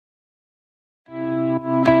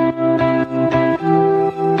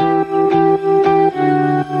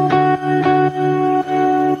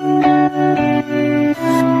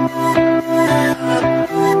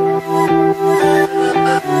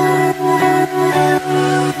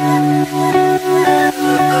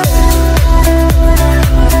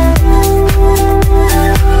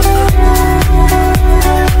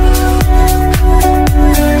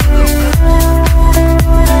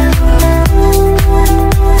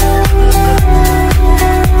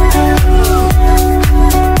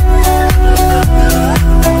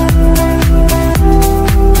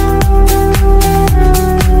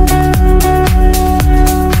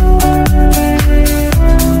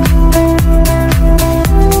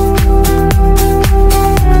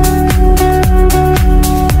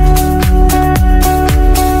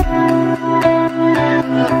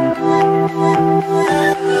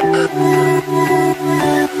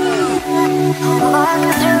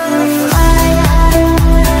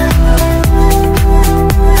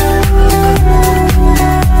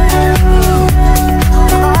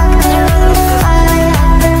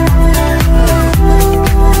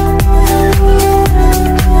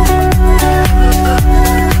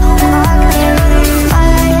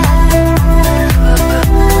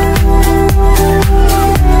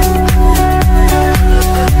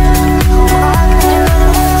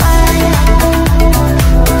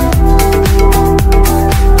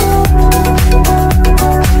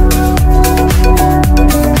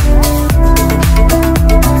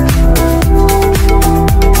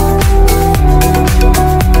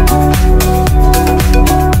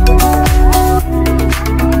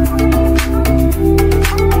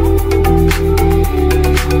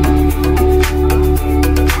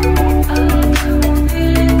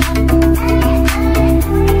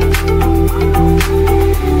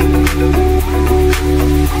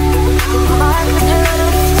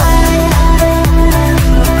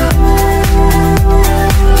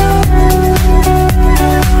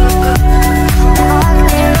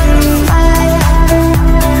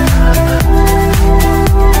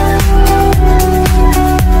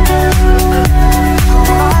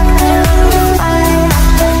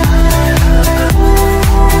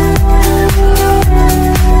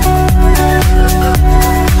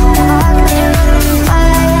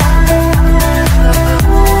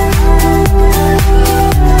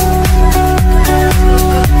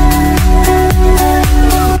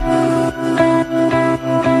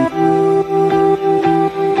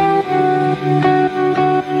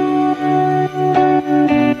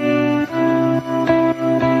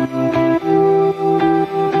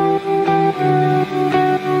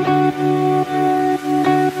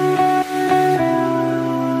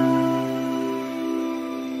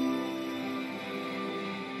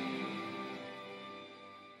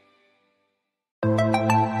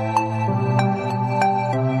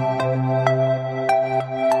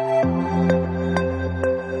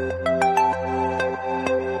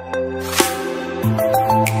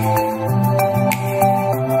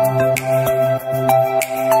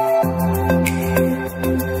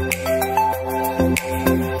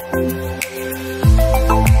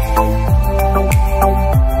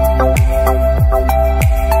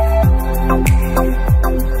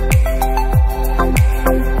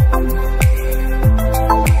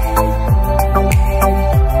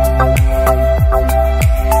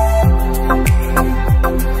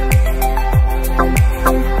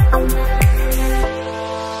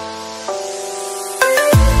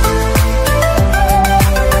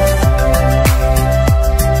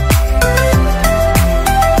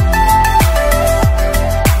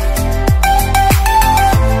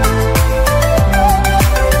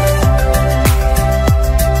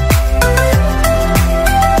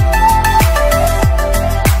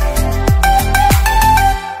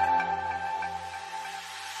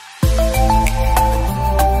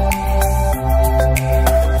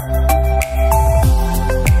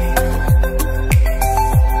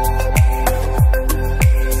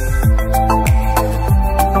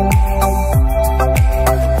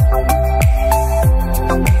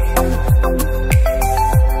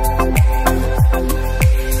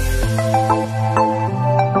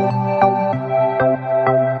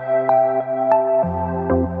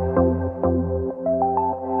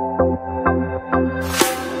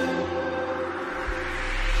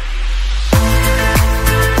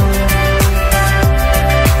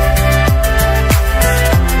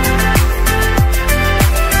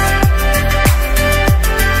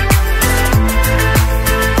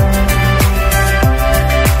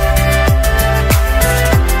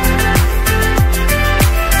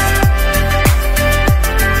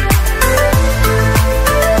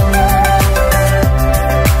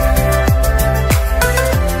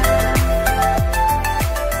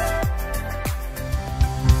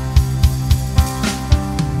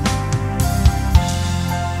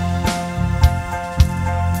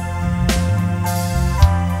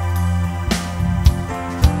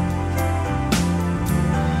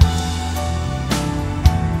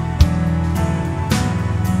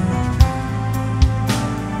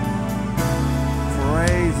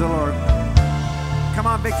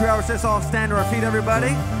Let's all stand to our feet, everybody.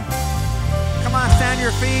 Come on, stand to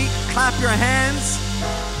your feet, clap your hands.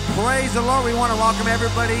 Praise the Lord. We want to welcome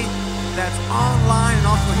everybody that's online and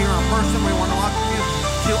also here in person. We want to welcome you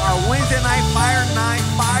to our Wednesday night,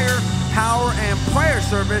 fire, power, and prayer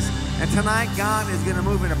service. And tonight, God is going to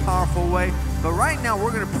move in a powerful way. But right now,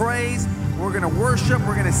 we're going to praise, we're going to worship,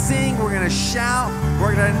 we're going to sing, we're going to shout,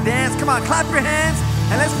 we're going to dance. Come on, clap your hands,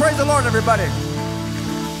 and let's praise the Lord, everybody.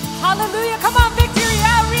 Hallelujah. Come on, Victory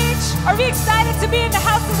Outreach. Are we excited to be in the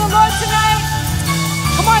house of the Lord tonight?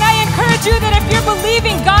 Come on, I encourage you that if you're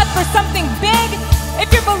believing God for something big,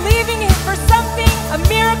 if you're believing for something, a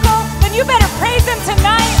miracle, then you better praise Him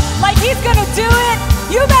tonight like He's going to do it.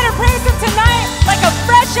 You better praise Him tonight like a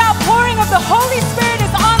fresh outpouring of the Holy Spirit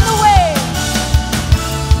is on the way.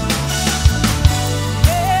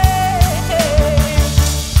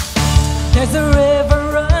 There's a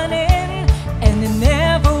river running and it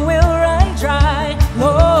never will run dry.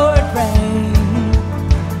 Lord, rain.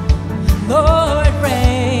 Lord,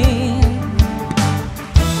 rain.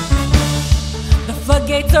 The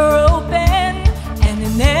floodgates are open and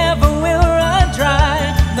it never will run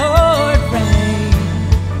dry. Lord, rain.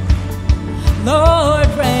 Lord,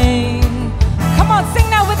 rain.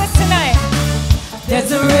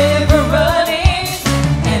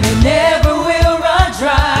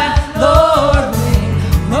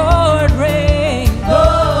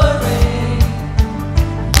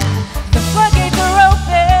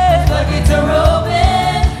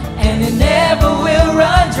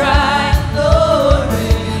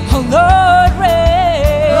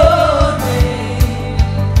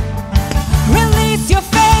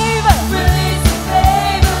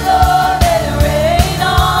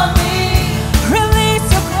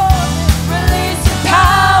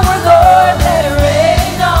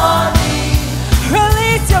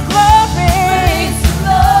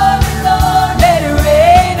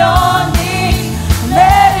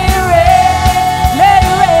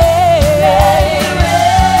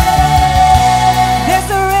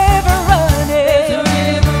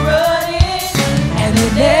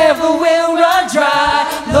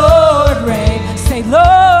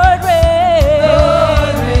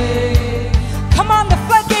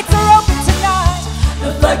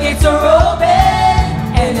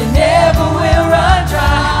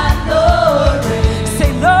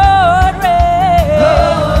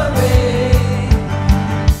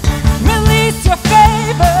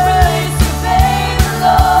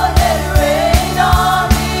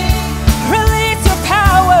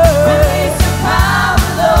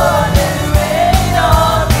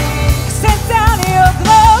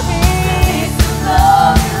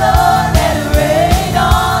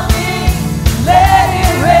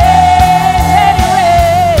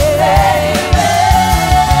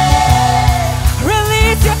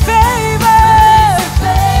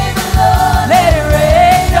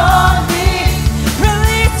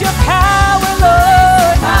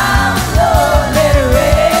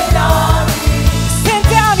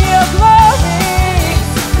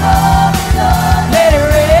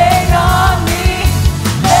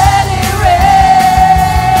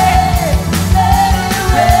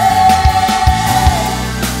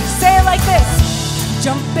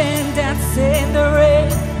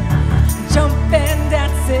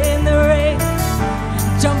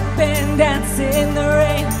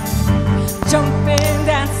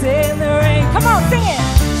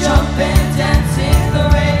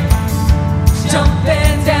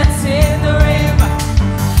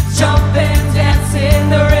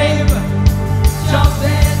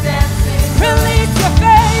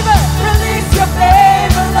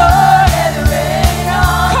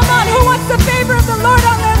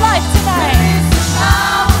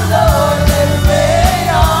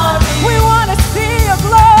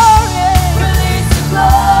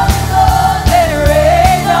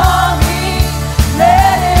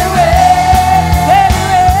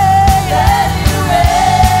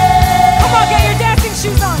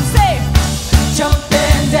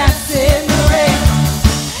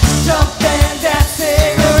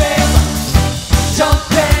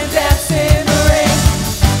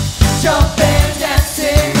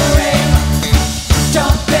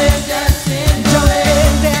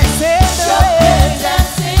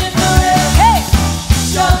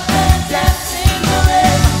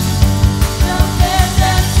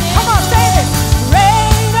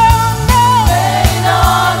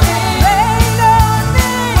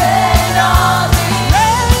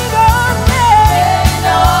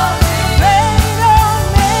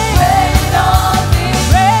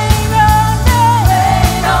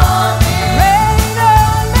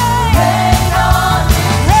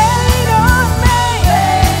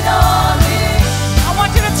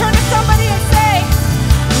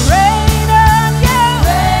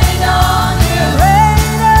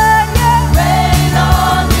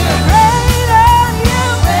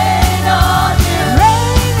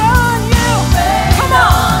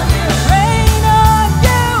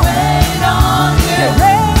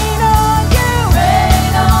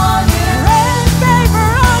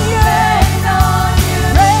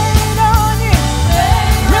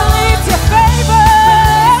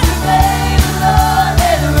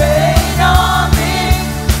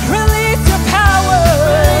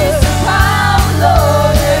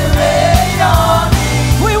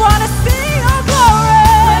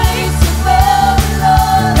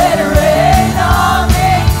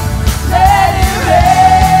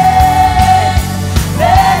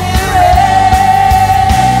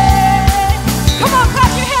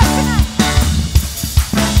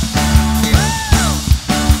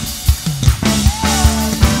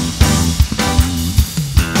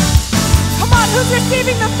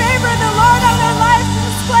 receiving the favor of the Lord on their lives in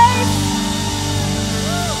this place?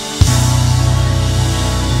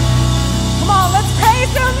 Come on, let's praise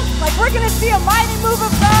Him like we're going to see a mighty move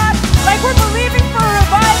of God, like we're believing for a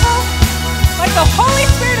revival, like the Holy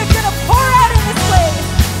Spirit is going to pour out in this place.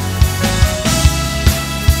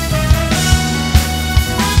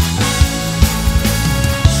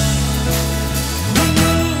 We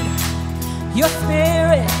need your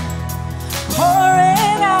Spirit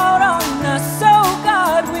pouring out on us, oh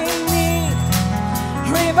God. We need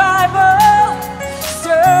revival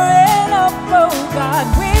stirring up, oh God.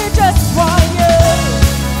 We just want you.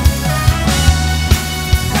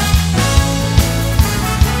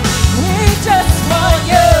 We just want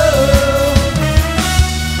you.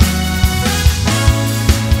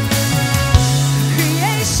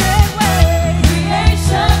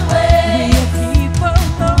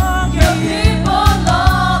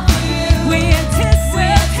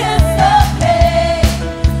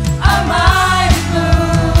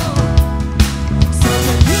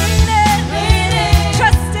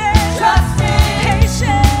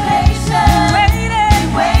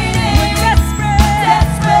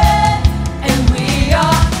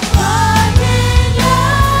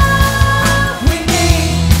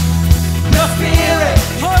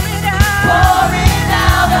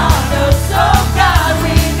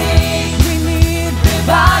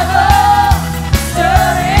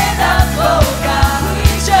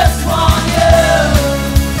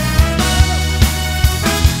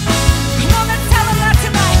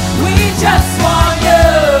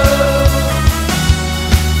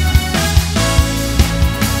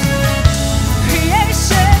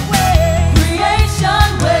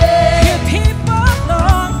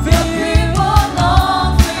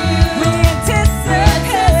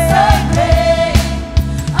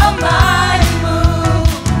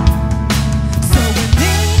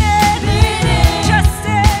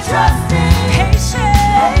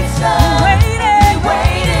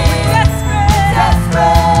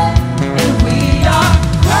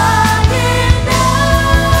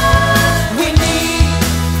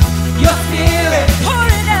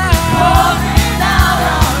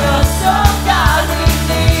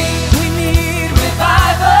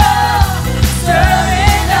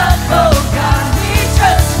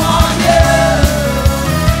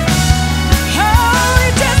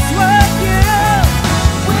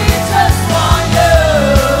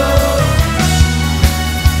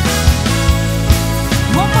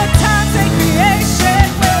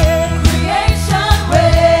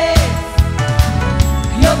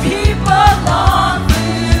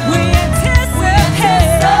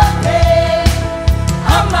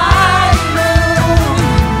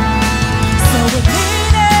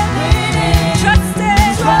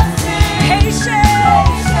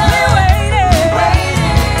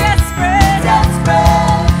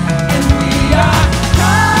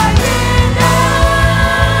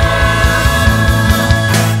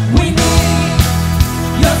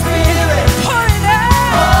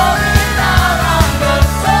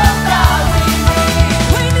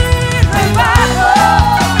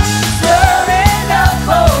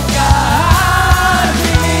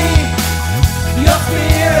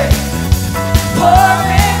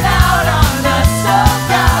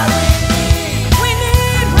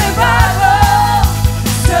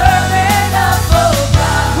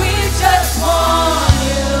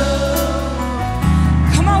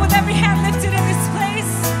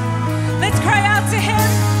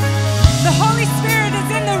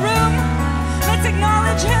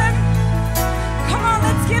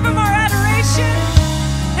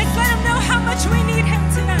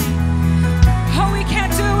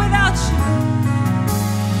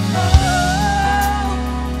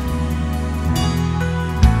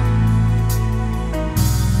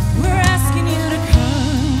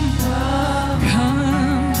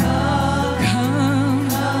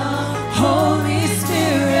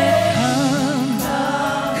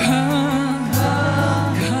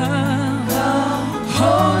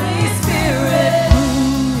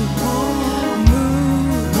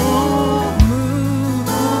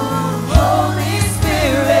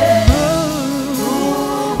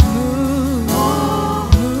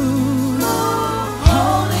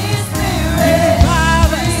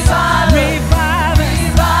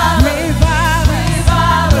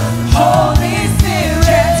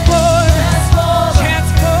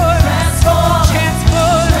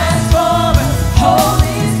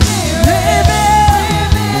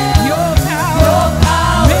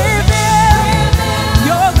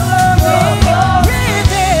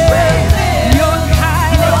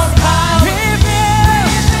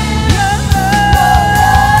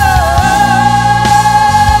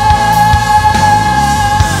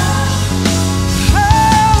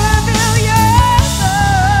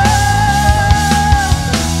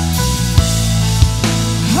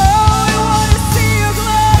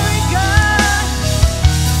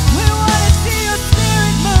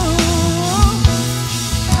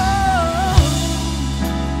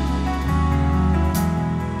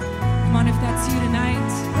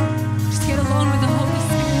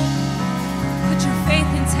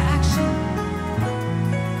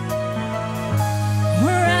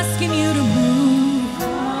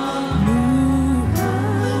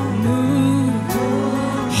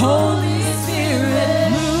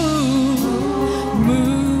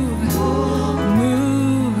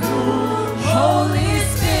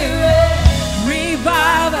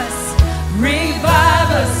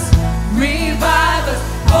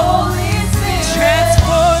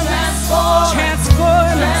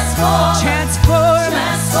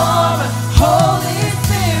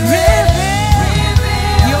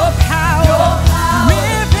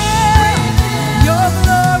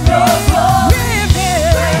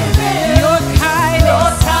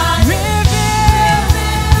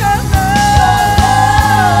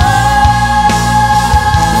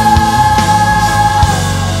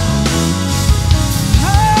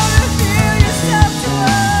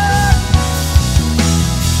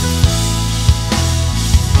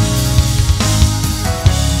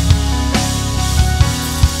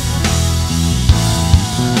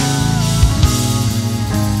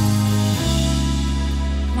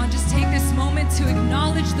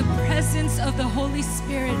 presence of the Holy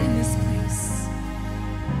Spirit in this place.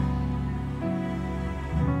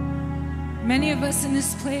 Many of us in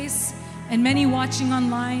this place and many watching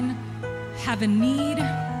online have a need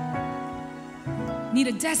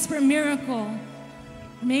a desperate miracle.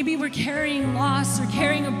 Maybe we're carrying loss or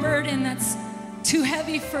carrying a burden that's too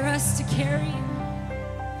heavy for us to carry.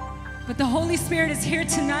 But the Holy Spirit is here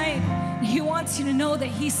tonight, and He wants you to know that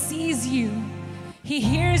He sees you, He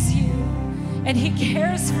hears you, and He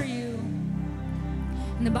cares for you.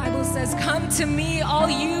 And the Bible says, "Come to me, all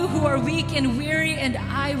you who are weak and weary, and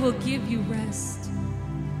I will give you rest."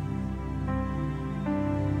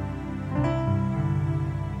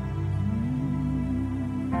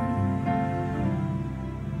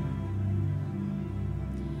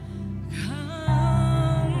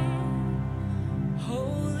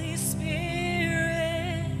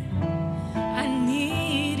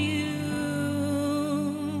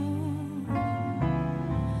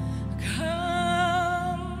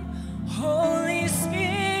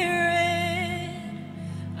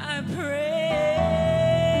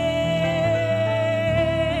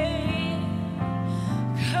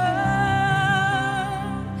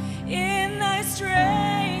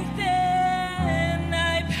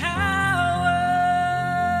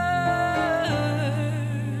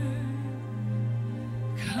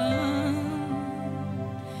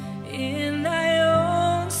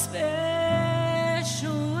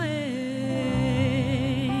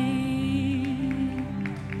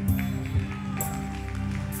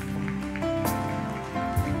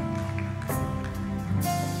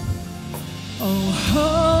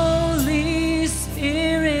 Holy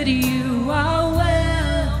Spirit, you are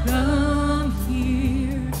welcome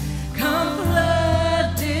here. Come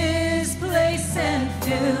flood this place and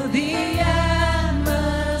fill the atmosphere.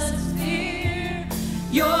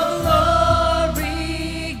 Your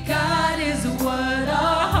glory, God, is what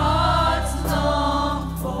our hearts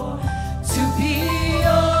long for. To be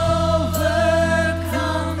overcome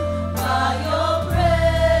by your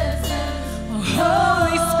presence.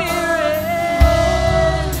 Holy Spirit,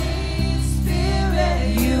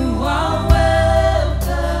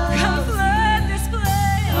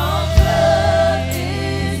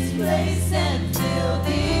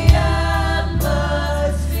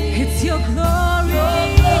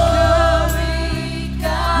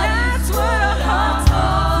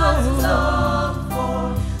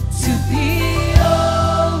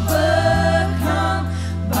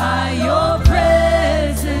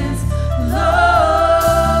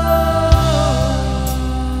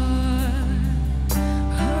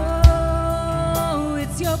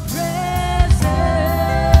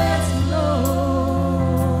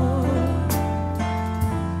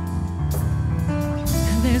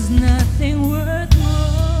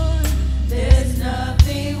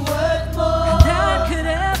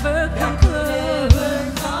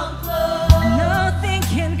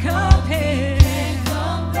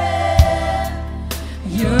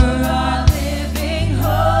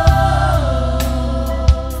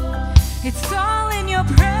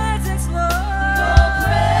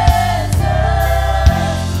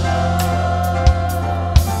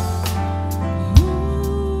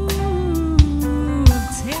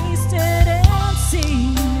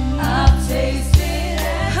 I've tasted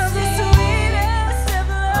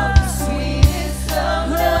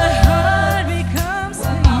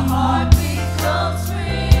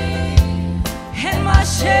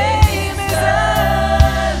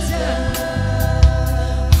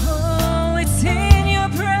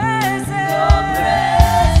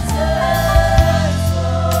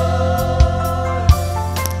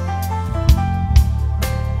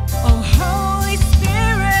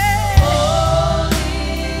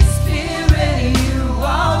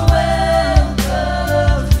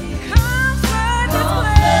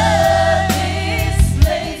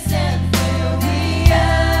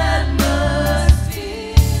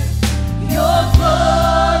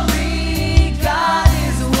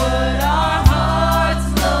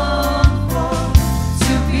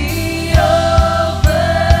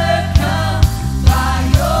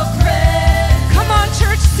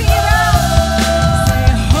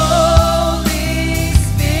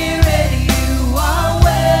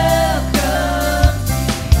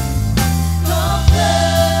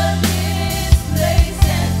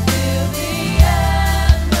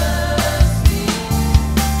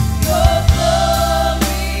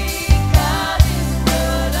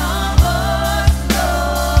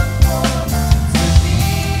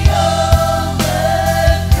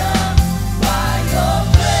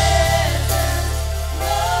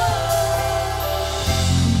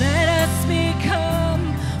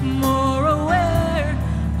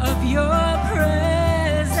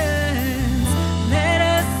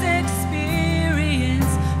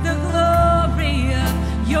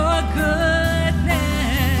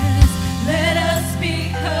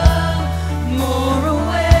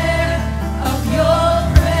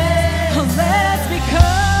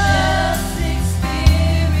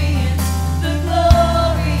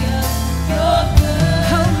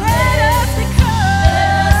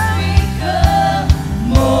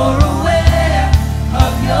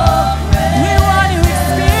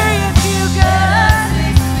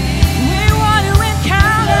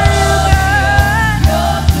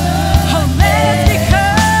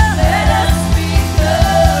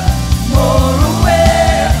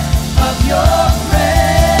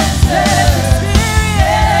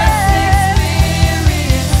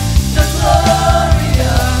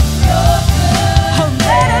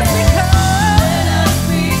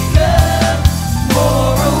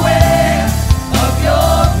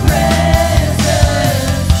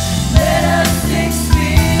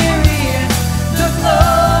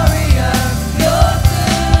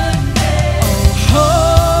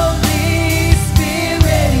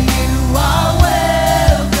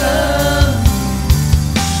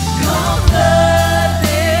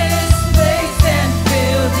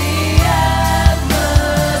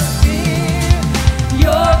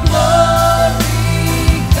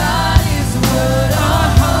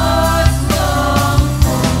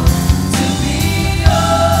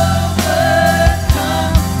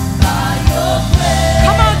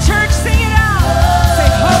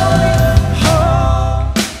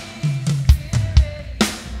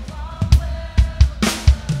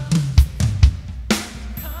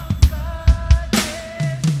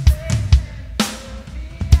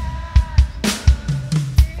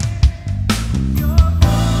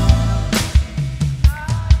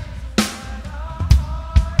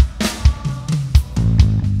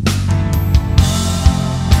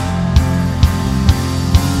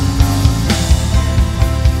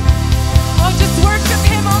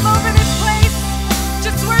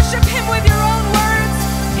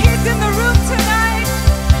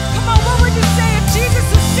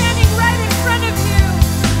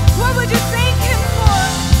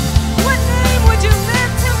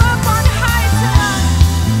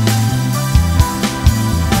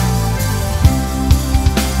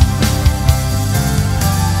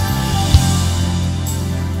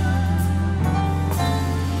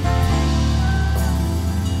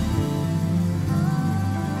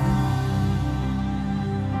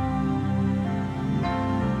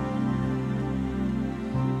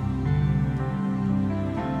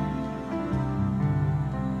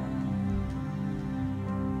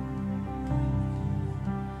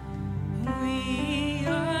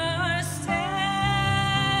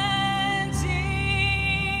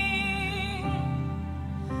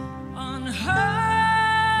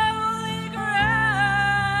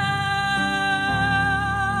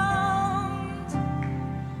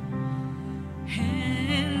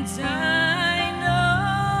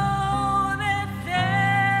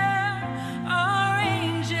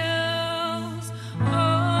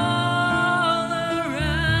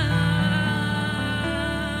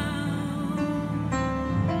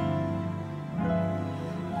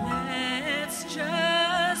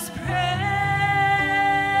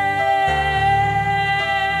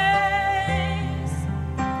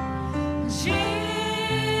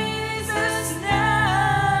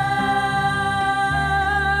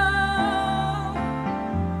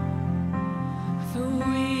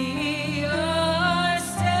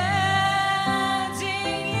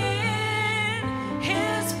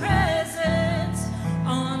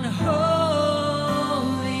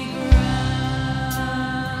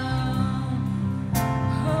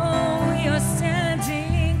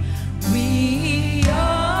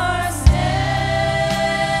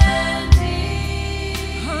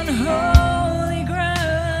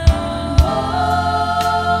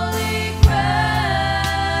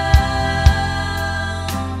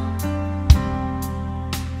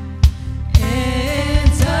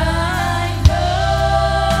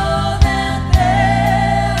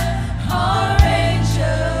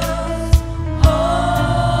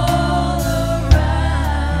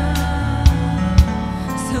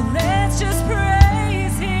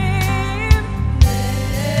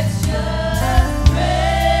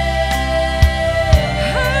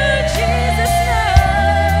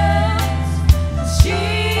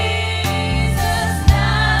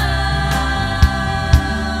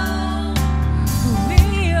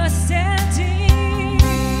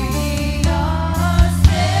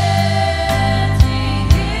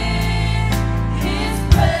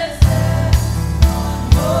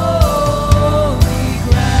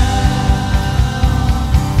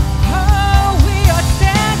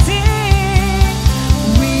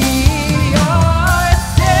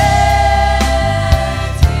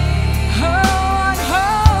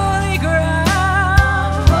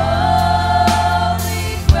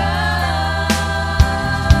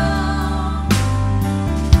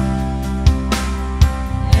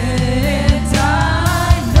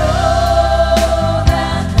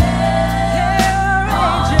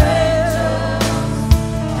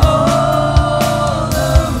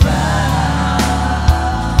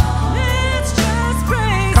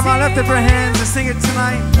your hands and sing it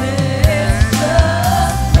tonight.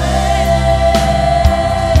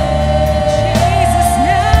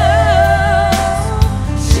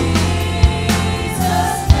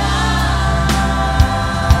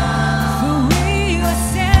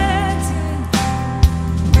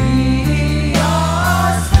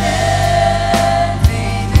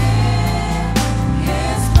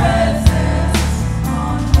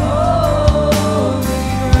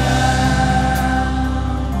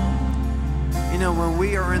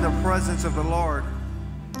 Presence of the Lord,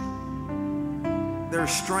 there's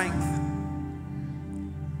strength,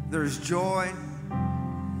 there's joy,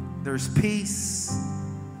 there's peace,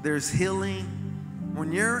 there's healing.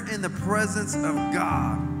 When you're in the presence of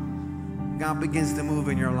God, God begins to move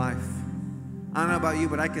in your life. I don't know about you,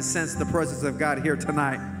 but I can sense the presence of God here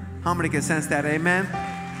tonight. How many can sense that? Amen.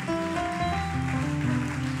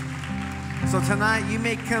 So tonight you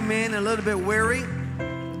may come in a little bit weary.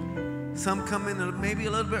 Some come in maybe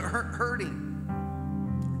a little bit hurting,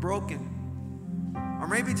 broken. Or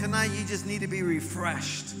maybe tonight you just need to be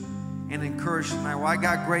refreshed and encouraged tonight. Well, I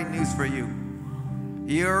got great news for you.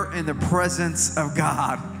 You're in the presence of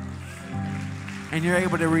God. And you're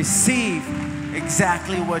able to receive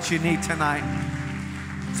exactly what you need tonight.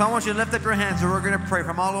 So I want you to lift up your hands and we're going to pray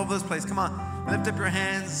from all over this place. Come on, lift up your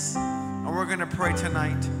hands and we're going to pray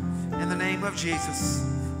tonight. In the name of Jesus.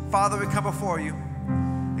 Father, we come before you.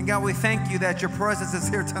 And God, we thank you that your presence is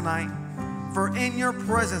here tonight. For in your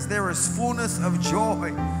presence there is fullness of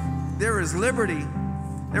joy. There is liberty.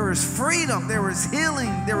 There is freedom. There is healing.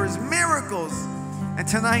 There is miracles. And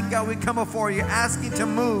tonight, God, we come before you asking to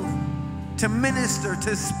move, to minister,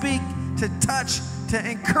 to speak, to touch, to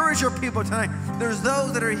encourage your people tonight. There's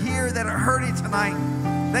those that are here that are hurting tonight.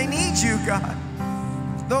 They need you, God.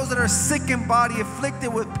 Those that are sick in body,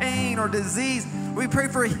 afflicted with pain or disease, we pray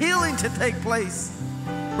for healing to take place.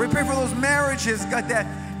 We pray for those marriages, God, that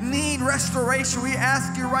need restoration. We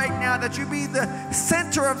ask you right now that you be the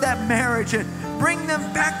center of that marriage and bring them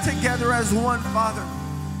back together as one, Father.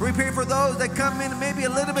 We pray for those that come in maybe a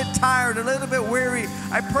little bit tired, a little bit weary.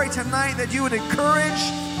 I pray tonight that you would encourage,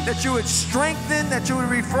 that you would strengthen, that you would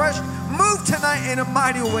refresh. Move tonight in a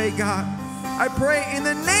mighty way, God. I pray in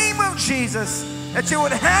the name of Jesus that you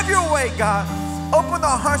would have your way, God. Open the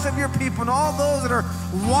hearts of your people and all those that are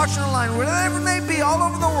watching online, wherever they be, all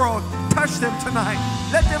over the world. Touch them tonight.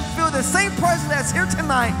 Let them feel the same presence that's here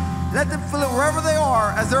tonight. Let them feel it wherever they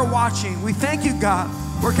are as they're watching. We thank you, God.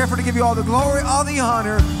 We're careful to give you all the glory, all the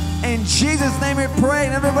honor. In Jesus' name we pray.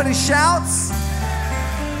 And everybody shouts.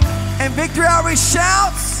 And Victory Outreach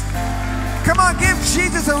shouts. Come on, give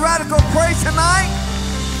Jesus a radical praise tonight.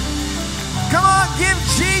 Come on, give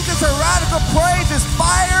Jesus a radical praise. His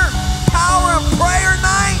fire, power, and prayer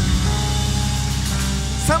night.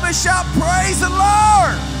 Somebody shout, praise the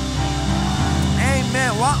Lord.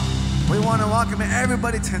 Amen. Well, we want to welcome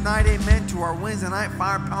everybody tonight, amen, to our Wednesday night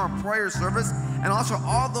Fire, Power, and Prayer service. And also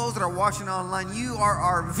all those that are watching online, you are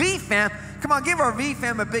our V fam. Come on, give our V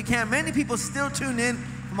fam a big hand. Many people still tune in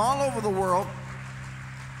from all over the world.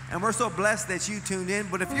 And we're so blessed that you tuned in.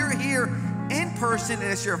 But if you're here in person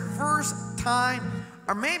and it's your first time,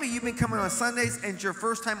 or maybe you've been coming on Sundays and it's your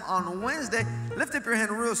first time on Wednesday, lift up your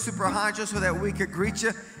hand real super high just so that we could greet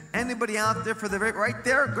you. Anybody out there for the right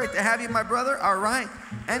there? Great to have you, my brother. All right.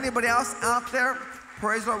 Anybody else out there?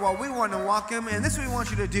 Praise the Lord. Well, we want to welcome, and this is what we want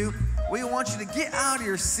you to do. We want you to get out of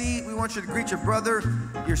your seat. We want you to greet your brother,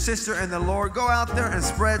 your sister, and the Lord. Go out there and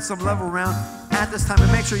spread some love around at this time,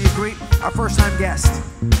 and make sure you greet our first-time guest.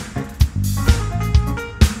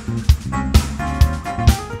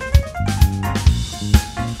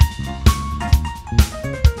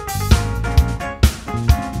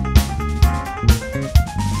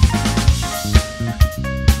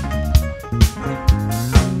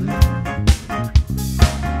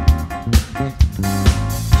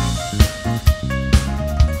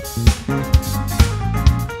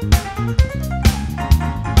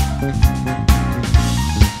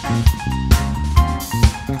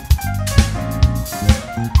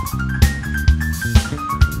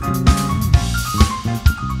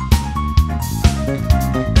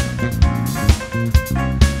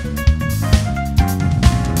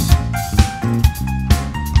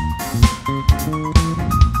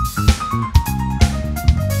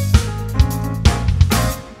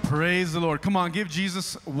 Come on, give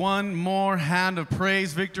Jesus one more hand of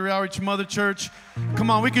praise. Victory Outreach Mother Church. Come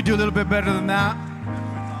on, we could do a little bit better than that.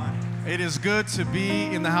 It is good to be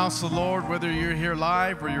in the house of the Lord, whether you're here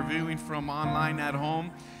live or you're viewing from online at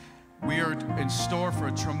home. We are in store for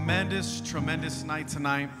a tremendous, tremendous night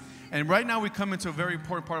tonight. And right now we come into a very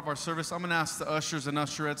important part of our service. I'm going to ask the ushers and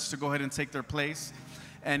usherettes to go ahead and take their place.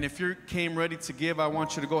 And if you came ready to give, I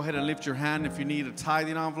want you to go ahead and lift your hand if you need a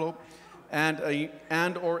tithing envelope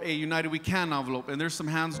or a United We Can envelope. And there's some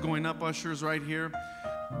hands going up, ushers, right here.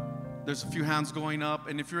 There's a few hands going up.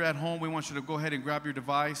 And if you're at home, we want you to go ahead and grab your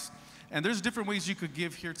device. And there's different ways you could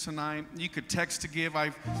give here tonight. You could text to give.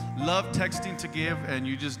 I love texting to give, and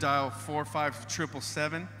you just dial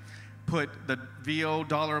 45777. Put the VO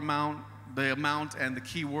dollar amount, the amount, and the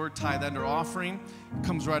keyword tithe under offering. It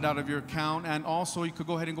comes right out of your account. And also, you could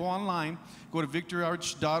go ahead and go online. Go to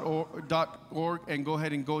victoryoutreach.org and go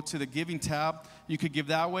ahead and go to the giving tab. You could give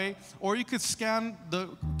that way. Or you could scan the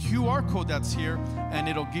QR code that's here, and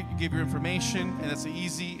it'll give your information. And it's an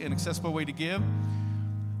easy and accessible way to give.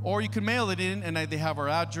 Or you can mail it in, and they have our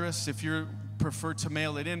address if you prefer to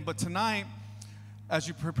mail it in. But tonight, as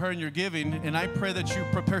you're preparing your giving, and I pray that you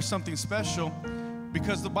prepare something special,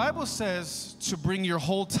 because the Bible says to bring your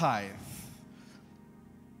whole tithe.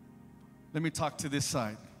 Let me talk to this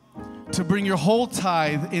side. To bring your whole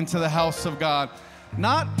tithe into the house of God.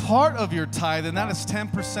 Not part of your tithe, and that is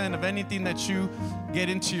 10% of anything that you get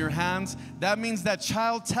into your hands. That means that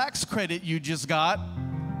child tax credit you just got.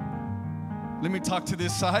 Let me talk to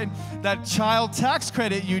this side. That child tax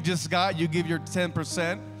credit you just got, you give your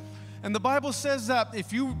 10%. And the Bible says that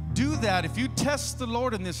if you do that, if you test the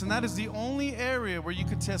Lord in this, and that is the only area where you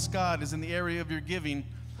can test God, is in the area of your giving.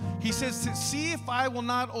 He says, to see if I will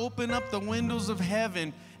not open up the windows of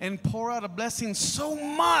heaven and pour out a blessing so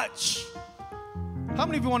much. How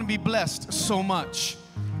many of you want to be blessed so much?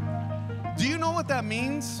 Do you know what that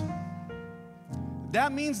means?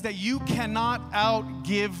 That means that you cannot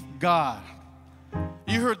outgive God.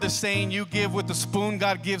 You heard the saying, you give with the spoon,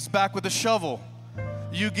 God gives back with the shovel.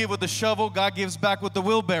 You give with the shovel, God gives back with the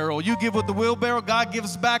wheelbarrow. You give with the wheelbarrow, God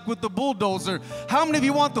gives back with the bulldozer. How many of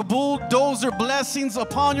you want the bulldozer blessings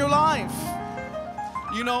upon your life?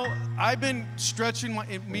 You know, I've been stretching,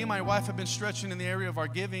 me and my wife have been stretching in the area of our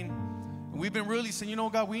giving. We've been really saying, you know,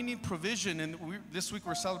 God, we need provision. And this week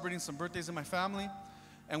we're celebrating some birthdays in my family.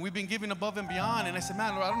 And we've been giving above and beyond. And I said,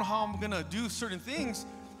 man, Lord, I don't know how I'm going to do certain things.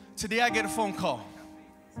 Today I get a phone call.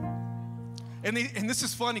 And this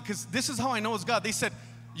is funny because this is how I know it's God. They said,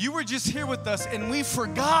 you were just here with us and we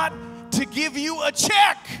forgot to give you a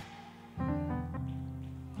check.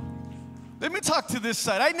 Let me talk to this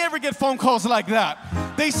side. I never get phone calls like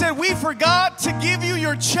that. They said, we forgot to give you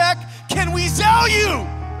your check. Can we sell you?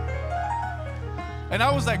 And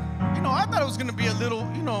I was like, you know, I thought it was going to be a little,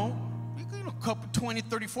 you know, a couple, 20,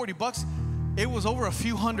 30, 40 bucks. It was over a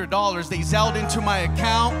few $100s. They zelled into my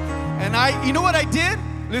account. And you know what I did?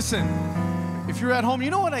 Listen, if you're at home, you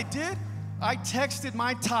know what I did? I texted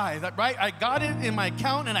my tithe, right? I got it in my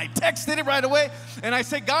account and I texted it right away. And I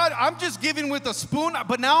said, God, I'm just giving with a spoon,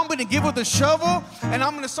 but now I'm going to give with a shovel. And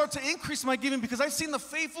I'm going to start to increase my giving because I've seen the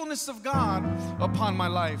faithfulness of God upon my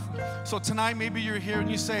life. So tonight, maybe you're here and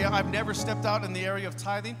you say, I've never stepped out in the area of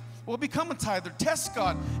tithing. Well, become a tither. Test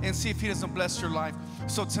God and see if He doesn't bless your life.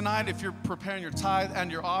 So tonight, if you're preparing your tithe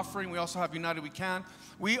and your offering, we also have United We Can.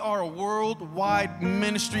 We are a worldwide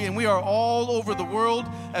ministry, and we are all over the world,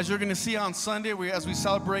 as you're going to see on Sunday, as we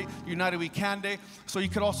celebrate United We Can Day. So you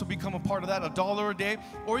could also become a part of that, $1 a day,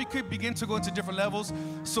 or you could begin to go into different levels.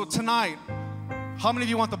 So tonight, how many of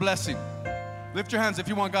you want the blessing? Lift your hands if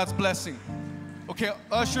you want God's blessing. Okay,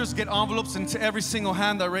 ushers, get envelopes into every single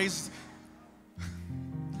hand that raised.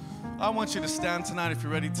 I want you to stand tonight if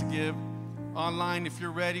you're ready to give. Online, if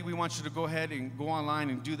you're ready, we want you to go ahead and go online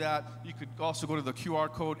and do that. You could also go to the QR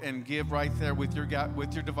code and give right there with your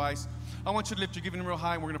device. I want you to lift your giving real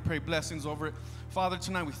high, and we're going to pray blessings over it. Father,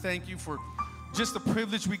 tonight we thank you for just the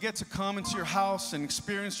privilege we get to come into your house and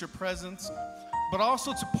experience your presence, but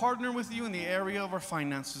also to partner with you in the area of our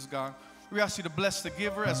finances, God. We ask you to bless the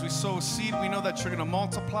giver as we sow a seed. We know that you're going to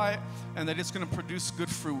multiply it and that it's going to produce good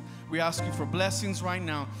fruit. We ask you for blessings right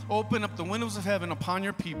now. Open up the windows of heaven upon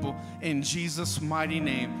your people in Jesus' mighty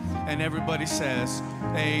name. And everybody says,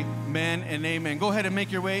 amen and amen. Go ahead and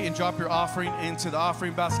make your way and drop your offering into the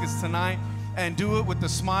offering baskets tonight. And do it with a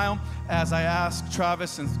smile as I ask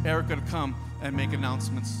Travis and Erica to come and make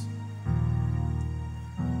announcements.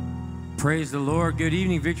 Praise the Lord. Good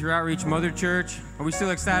evening, Victory Outreach Mother Church. Are we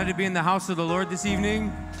still excited to be in the house of the Lord this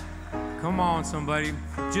evening? Come on, somebody.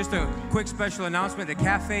 Just a quick special announcement. The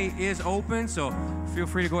cafe is open, so feel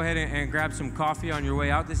free to go ahead and grab some coffee on your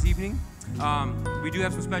way out this evening. We do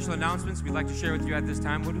have some special announcements we'd like to share with you at this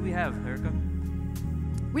time. What do we have, Erica?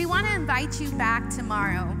 We want to invite you back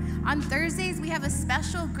tomorrow. On Thursdays, we have a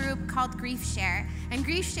special group called Grief Share. And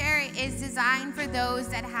Grief Share is designed for those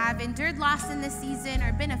that have endured loss in this season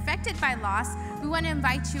or been affected by loss. We want to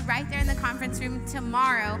invite you right there in the conference room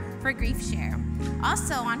tomorrow for Grief Share.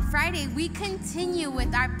 Also, on Friday, we continue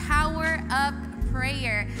with our Power Up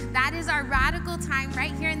prayer. That is our radical time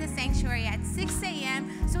right here in the sanctuary at 6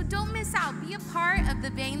 a.m. So don't miss out. Be a part of the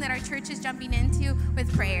vein that our church is jumping into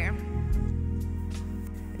with prayer.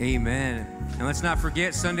 Amen. And let's not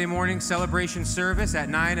forget Sunday morning celebration service at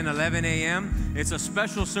 9 and 11 a.m. It's a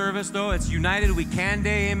special service, though. It's United We Can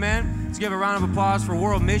Day. Amen. Let's give a round of applause for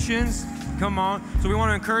World Missions. Come on. So we want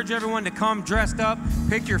to encourage everyone to come dressed up,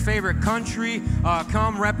 pick your favorite country,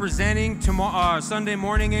 come representing tomorrow, Sunday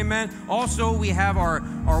morning, amen. Also, we have our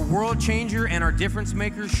World Changer and our Difference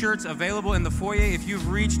Maker shirts available in the foyer. If you've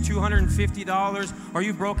reached $250 or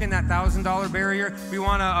you've broken that $1,000 barrier, we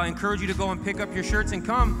want to encourage you to go and pick up your shirts and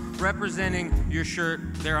come representing your shirt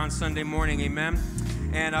there on Sunday morning, amen.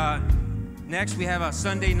 And next, we have a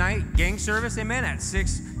Sunday night gang service, amen, at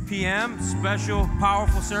 6 p.m. Special,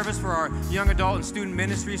 powerful service for our young adult and student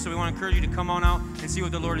ministry. So we want to encourage you to come on out and see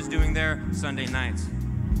what the Lord is doing there Sunday nights.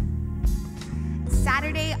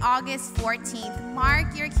 Saturday, August 14th.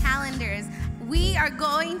 Mark your calendars. We are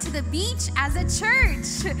going to the beach as a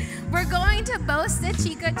church. We're going to Bosta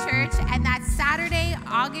Chica Church, and that's Saturday,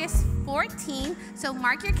 August 14th. So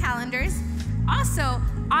mark your calendars. Also,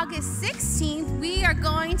 August 16th, we are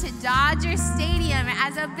going to Dodger Stadium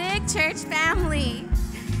as a big church family.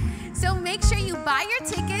 So make sure you buy your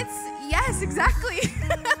tickets. Yes, exactly.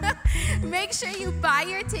 Make sure you buy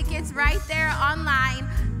your tickets right there online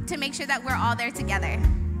to make sure that we're all there together.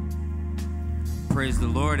 Praise the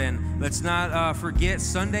Lord. And let's not forget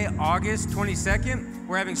Sunday, August 22nd.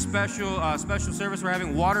 We're having special service. We're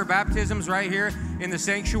having water baptisms right here in the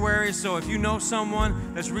sanctuary. So if you know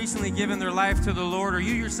someone that's recently given their life to the Lord, or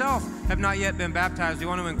you yourself have not yet been baptized, we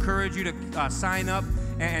want to encourage you to sign up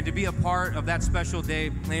and to be a part of that special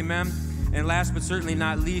day. Amen. And last but certainly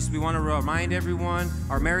not least, we want to remind everyone,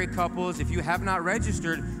 our married couples, if you have not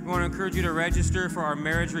registered, we want to encourage you to register for our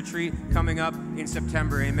marriage retreat coming up in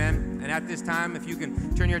September. Amen. And at this time, if you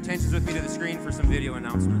can turn your attentions with me to the screen for some video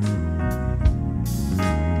announcements.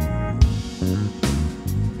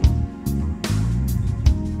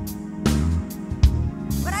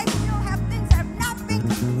 But I still have things that have not been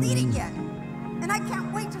completed yet. And I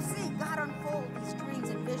can't wait to see God unfold these dreams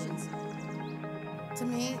and visions. To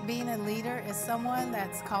me, being a leader is someone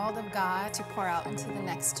that's called of God to pour out into the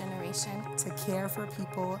next generation, to care for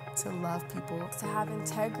people, to love people, to have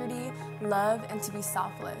integrity, love, and to be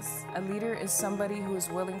selfless. A leader is somebody who is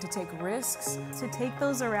willing to take risks, to take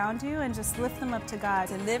those around you and just lift them up to God,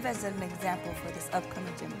 to live as an example for this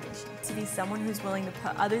upcoming generation, to be someone who's willing to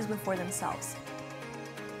put others before themselves.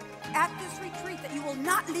 At this retreat, that you will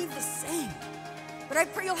not leave the same, but I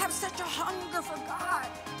pray you'll have such a hunger for God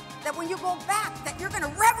that when you go back, that you're going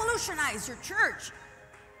to revolutionize your church.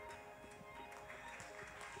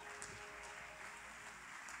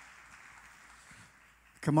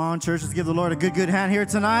 Come on, church, let's give the Lord a good hand here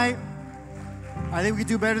tonight. I think we could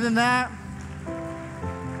do better than that.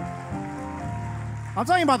 I'm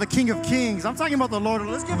talking about the King of Kings. I'm talking about the Lord.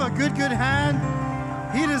 Let's give a good hand.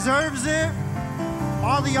 He deserves it.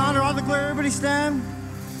 All the honor, all the glory. Everybody stand.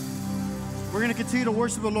 We're going to continue to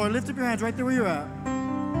worship the Lord. Lift up your hands right there where you're at.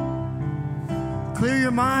 Clear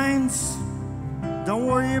your minds. Don't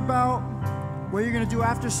worry about what you're going to do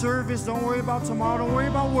after service. Don't worry about tomorrow. Don't worry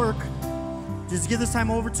about work. Just give this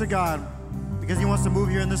time over to God because He wants to move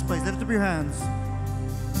here in this place. Lift up your hands.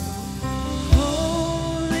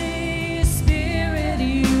 Holy Spirit,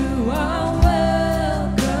 you are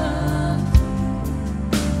welcome.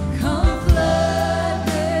 Come flood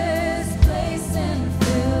this place and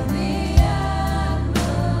fill the atmosphere.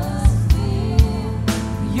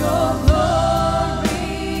 Your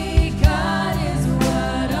glory, God, is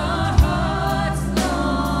what our hearts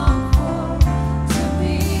long for. To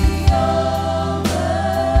be overcome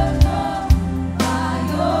by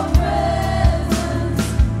your presence.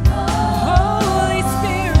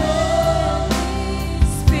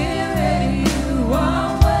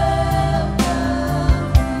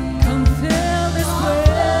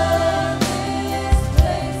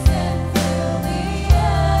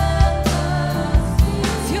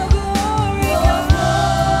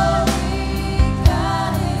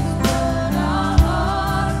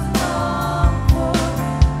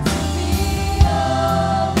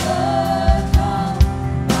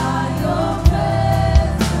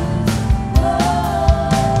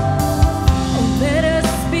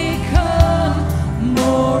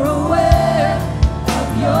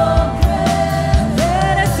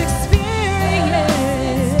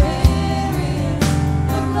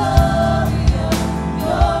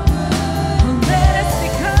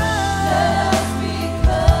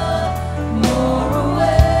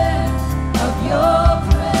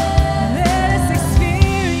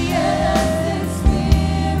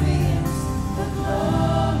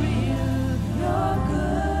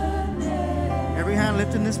 hand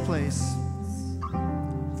lifted in this place.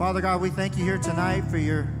 Father God, we thank you here tonight for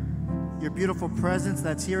your beautiful presence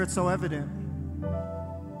that's here. It's so evident.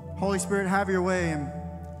 Holy Spirit, have your way and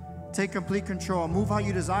take complete control. Move how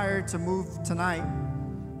you desire to move tonight.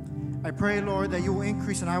 I pray, Lord, that you will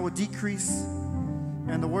increase and I will decrease.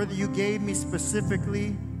 And the word that you gave me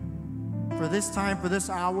specifically for this time, for this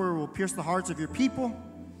hour, will pierce the hearts of your people.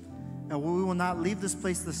 And we will not leave this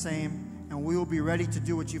place the same. And we will be ready to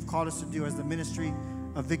do what you've called us to do as the ministry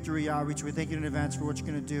of Victory Outreach. We thank you in advance for what you're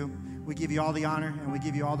going to do. We give you all the honor and we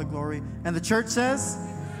give you all the glory. And the church says,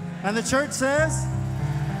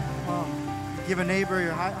 give a neighbor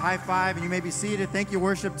your high five and you may be seated. Thank you,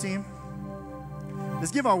 worship team.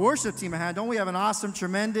 Let's give our worship team a hand. Don't we have an awesome,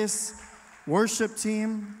 tremendous worship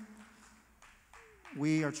team?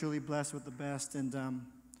 We are truly blessed with the best. And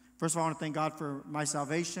first of all, I want to thank God for my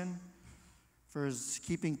salvation, for his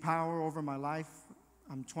keeping power over my life.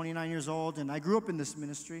 I'm 29 years old, and I grew up in this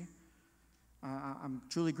ministry. I'm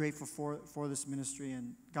truly grateful for this ministry,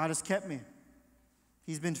 and God has kept me.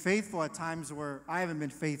 He's been faithful at times where I haven't been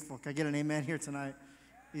faithful. Can I get an amen here tonight?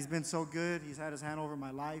 He's been so good. He's had his hand over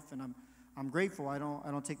my life, and I'm grateful. I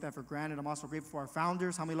don't take that for granted. I'm also grateful for our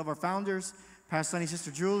founders. How many love our founders? Pastor Sonny,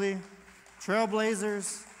 Sister Julie,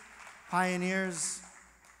 trailblazers, pioneers.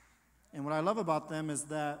 And what I love about them is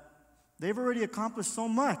that they've already accomplished so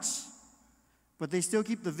much, but they still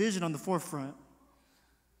keep the vision on the forefront.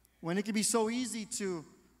 When it can be so easy to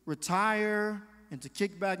retire and to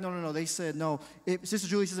kick back, no. They said, no. Sister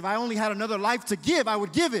Julie says, if I only had another life to give, I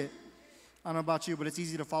would give it. I don't know about you, but it's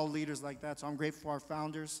easy to follow leaders like that. So I'm grateful for our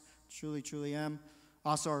founders. Truly, truly am.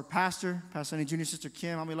 Also our pastor, Pastor Sonny Jr., Sister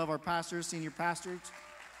Kim. How many love our pastors, senior pastors?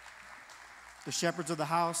 The shepherds of the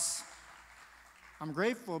house. I'm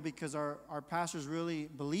grateful because our pastors really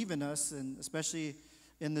believe in us, and especially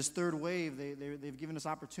in this third wave, they've given us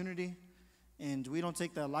opportunity, and we don't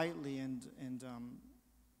take that lightly. And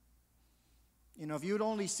if you would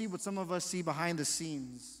only see what some of us see behind the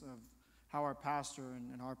scenes of how our pastor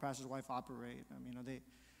and how our pastor's wife operate,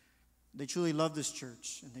 they truly love this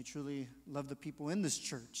church, and they truly love the people in this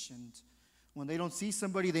church. And when they don't see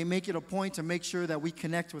somebody, they make it a point to make sure that we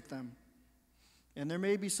connect with them. And there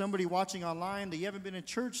may be somebody watching online that you haven't been in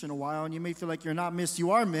church in a while, and you may feel like you're not missed.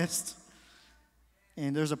 You are missed.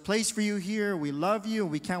 And there's a place for you here. We love you,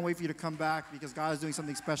 and we can't wait for you to come back because God is doing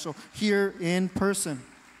something special here in person.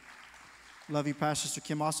 Love you, Pastor Sister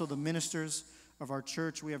Kim. Also, the ministers of our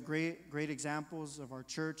church. We have great examples of our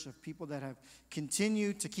church, of people that have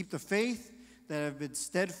continued to keep the faith, that have been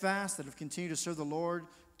steadfast, that have continued to serve the Lord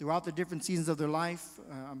throughout the different seasons of their life.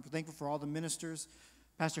 I'm thankful for all the ministers.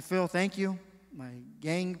 Pastor Phil, thank you. My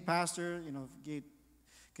gang pastor,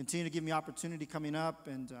 continue to give me opportunity coming up,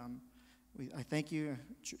 and I thank you.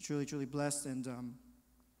 Truly, truly blessed. And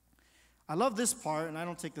I love this part, and I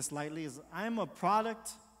don't take this lightly, is I'm a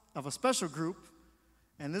product of a special group,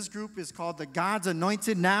 and this group is called the God's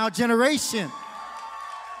Anointed Now Generation.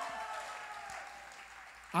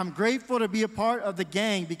 I'm grateful to be a part of the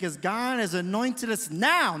gang because God has anointed us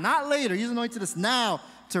now, not later. He's anointed us now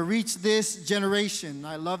to reach this generation.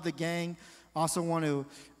 I love the gang. Also want to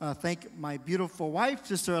thank my beautiful wife,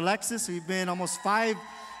 Sister Alexis. We've been almost 5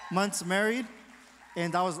 months married,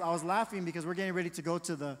 and I was laughing because we're getting ready to go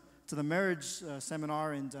to the marriage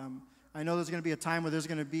seminar, and I know there's going to be a time where they're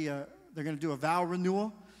going to do a vow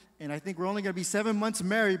renewal, and I think we're only going to be 7 months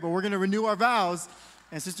married, but we're going to renew our vows.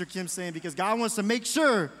 And Sister Kim's saying because God wants to make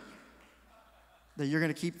sure that you're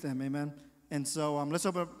going to keep them, amen. And so let's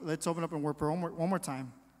open up and work one more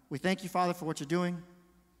time. We thank you, Father, for what you're doing.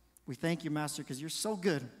 We thank you, Master, because you're so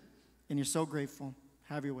good and you're so grateful.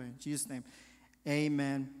 Have your way. In Jesus' name,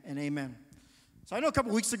 amen and amen. So I know a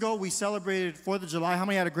couple weeks ago we celebrated 4th of July. How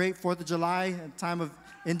many had a great 4th of July, time of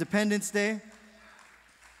Independence Day?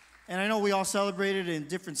 And I know we all celebrated in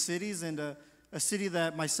different cities, and a city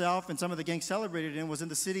that myself and some of the gang celebrated in was in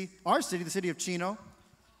our city, the city of Chino.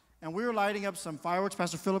 And we were lighting up some fireworks.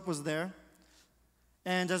 Pastor Philip was there.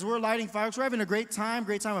 And as we're lighting fireworks, we're having a great time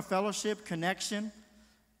of fellowship, connection.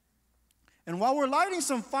 And while we're lighting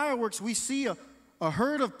some fireworks, we see a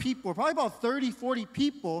herd of people, probably about 30, 40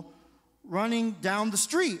 people running down the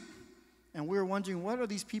street. And we were wondering, what are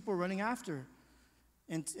these people running after?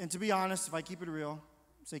 And to be honest, if I keep it real,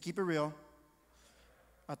 say keep it real,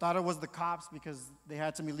 I thought it was the cops because they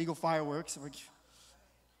had some illegal fireworks.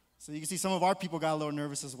 So you can see some of our people got a little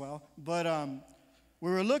nervous as well. But we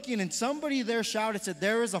were looking, and somebody there shouted, said,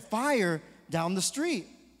 there is a fire down the street.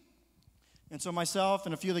 And so myself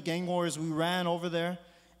and a few of the gang warriors, we ran over there,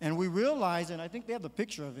 and we realized, and I think they have the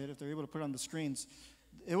picture of it if they're able to put it on the screens.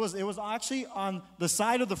 It was actually on the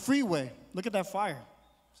side of the freeway. Look at that fire.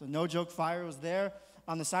 So no joke fire was there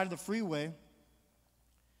on the side of the freeway.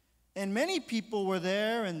 And many people were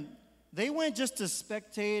there, and they went just to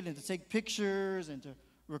spectate and to take pictures and to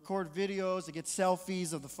record videos, to get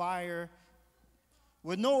selfies of the fire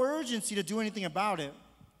with no urgency to do anything about it.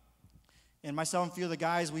 And myself and a few of the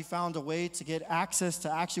guys, we found a way to get access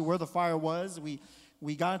to actually where the fire was.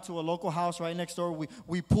 We got into a local house right next door.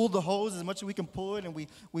 We pulled the hose as much as we can pull it, and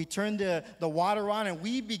we turned the water on, and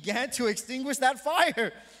we began to extinguish that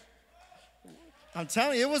fire. I'm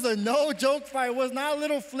telling you, it was a no-joke fire. It was not a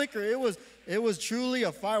little flicker. It was truly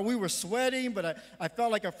a fire. We were sweating, but I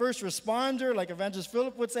felt like a first responder, like Evangelist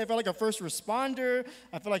Philip would say. I felt like a first responder.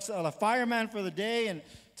 I felt like a fireman for the day. And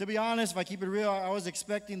to be honest, if I keep it real, I was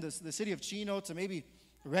expecting the city of Chino to maybe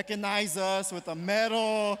recognize us with a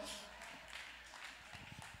medal.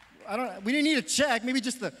 We didn't need a check. Maybe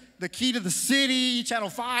just the key to the city, Channel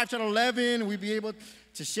 5, Channel 11. We'd be able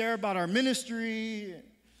to share about our ministry.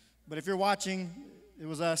 But if you're watching, it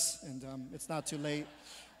was us, and it's not too late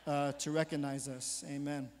to recognize us.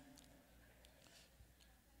 Amen.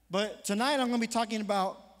 But tonight I'm going to be talking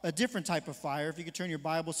about a different type of fire. If you could turn your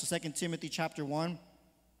Bibles to 2 Timothy chapter 1.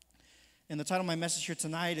 And the title of my message here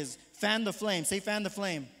tonight is Fan the Flame. Say fan the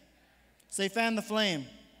flame. Say fan the flame.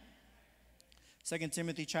 2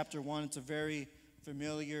 Timothy chapter 1, it's a very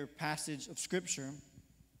familiar passage of Scripture.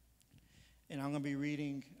 And I'm going to be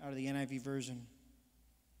reading out of the NIV version.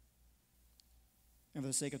 And for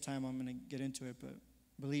the sake of time, I'm going to get into it, but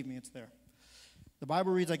believe me, it's there. The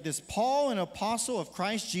Bible reads like this: Paul, an apostle of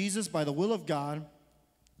Christ Jesus by the will of God,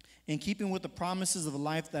 in keeping with the promises of the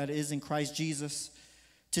life that is in Christ Jesus,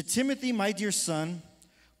 to Timothy, my dear son,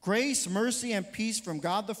 grace, mercy, and peace from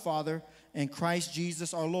God the Father and Christ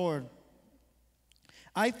Jesus our Lord.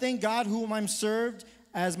 I thank God whom I'm served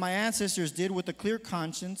as my ancestors did with a clear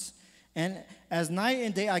conscience, and as night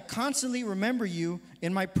and day I constantly remember you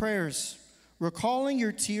in my prayers. Recalling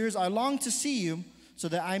your tears, I long to see you so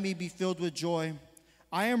that I may be filled with joy.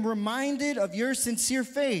 I am reminded of your sincere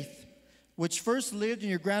faith, which first lived in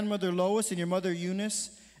your grandmother Lois and your mother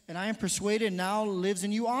Eunice, and I am persuaded now lives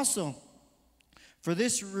in you also. For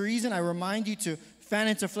this reason, I remind you to fan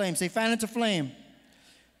into flame. Say, fan into flame.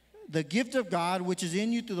 The gift of God, which is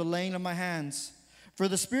in you through the laying of my hands. For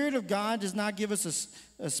the Spirit of God does not give us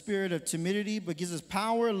a spirit of timidity, but gives us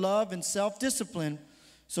power, love, and self-discipline.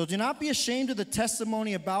 So do not be ashamed of the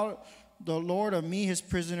testimony about the Lord of me, his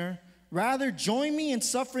prisoner. Rather, join me in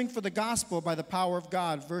suffering for the gospel by the power of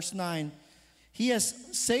God. Verse 9, he has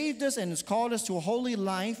saved us and has called us to a holy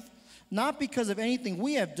life, not because of anything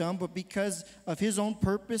we have done, but because of his own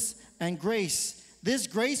purpose and grace. This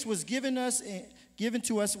grace was given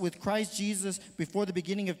to us with Christ Jesus before the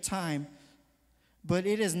beginning of time. But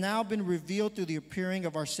it has now been revealed through the appearing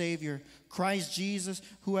of our Savior, Christ Jesus,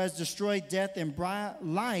 who has destroyed death and brought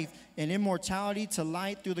life and immortality to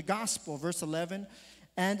light through the gospel. Verse 11,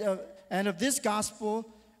 and of this gospel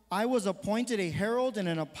I was appointed a herald and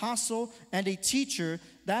an apostle and a teacher.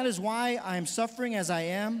 That is why I am suffering as I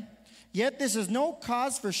am. Yet this is no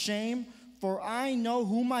cause for shame, for I know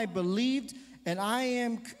whom I believed, and I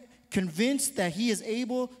am convinced that he is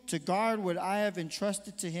able to guard what I have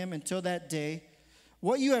entrusted to him until that day.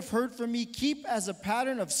 What you have heard from me, keep as a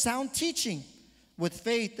pattern of sound teaching with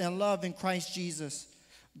faith and love in Christ Jesus.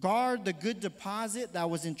 Guard the good deposit that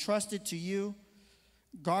was entrusted to you.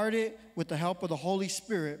 Guard it with the help of the Holy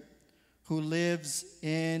Spirit who lives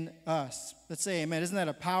in us. Let's say amen. Isn't that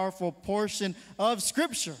a powerful portion of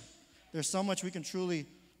Scripture? There's so much we can truly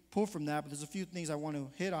pull from that, but there's a few things I want to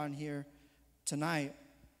hit on here tonight.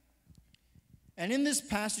 And in this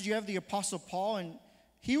passage, you have the Apostle Paul, and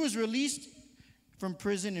he was released from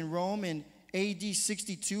prison in Rome in AD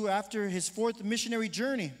 62 after his fourth missionary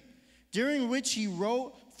journey, during which he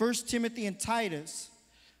wrote 1 Timothy and Titus.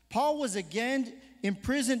 Paul was again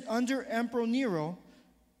imprisoned under Emperor Nero.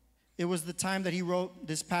 It was the time that he wrote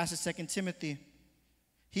this passage, 2 Timothy.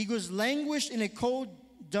 He was languished in a cold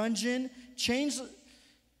dungeon, chained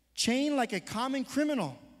like a common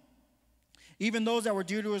criminal. Even those that were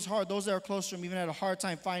dear to his heart, those that were close to him, even had a hard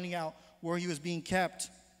time finding out where he was being kept.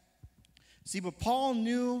 See, but Paul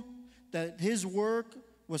knew that his work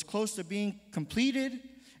was close to being completed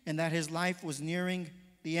and that his life was nearing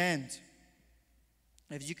the end.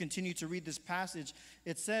 As you continue to read this passage,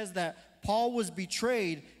 it says that Paul was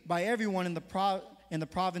betrayed by everyone in the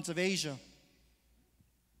province of Asia.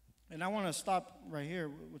 And I want to stop right here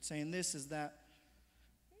with saying this, is that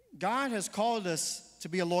God has called us to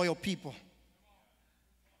be a loyal people.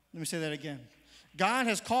 Let me say that again. God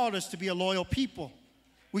has called us to be a loyal people.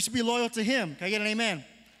 We should be loyal to him. Can I get an amen?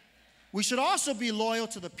 We should also be loyal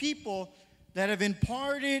to the people that have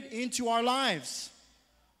imparted into our lives.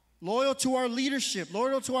 loyal to our leadership,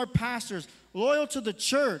 loyal to our pastors, loyal to the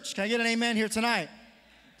church. Can I get an amen here tonight?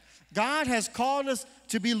 God has called us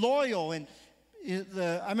to be loyal. And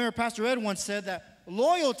I remember Pastor Ed once said that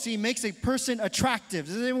loyalty makes a person attractive.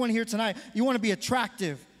 Is anyone here tonight? You want to be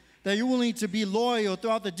attractive, that you're willing to be loyal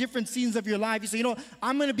throughout the different seasons of your life. You say, you know,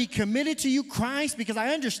 I'm going to be committed to you, Christ, because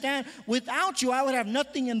I understand without you I would have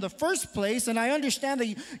nothing in the first place. And I understand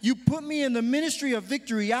that you put me in the ministry of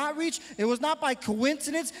Victory Outreach. It was not by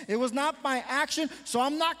coincidence. It was not by action. So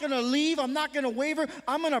I'm not going to leave. I'm not going to waver.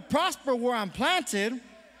 I'm going to prosper where I'm planted.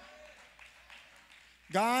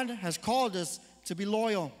 God has called us to be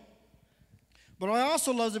loyal. But what I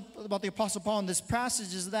also love about the Apostle Paul in this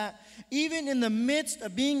passage is that even in the midst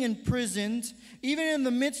of being imprisoned, even in the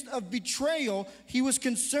midst of betrayal, he was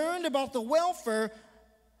concerned about the welfare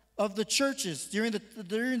of the churches during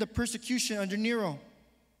the persecution under Nero.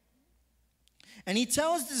 And he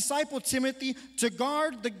tells the disciple Timothy to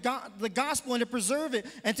guard the gospel and to preserve it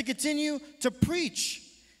and to continue to preach,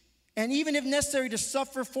 and even if necessary to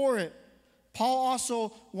suffer for it. Paul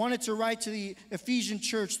also wanted to write to the Ephesian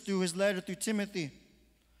church through his letter through Timothy.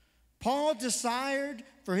 Paul desired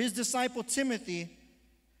for his disciple Timothy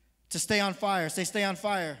to stay on fire. Say, stay on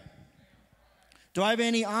fire. Do I have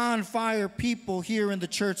any on fire people here in the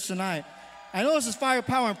church tonight? I know this is fire,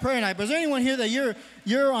 power, and prayer night, but is there anyone here that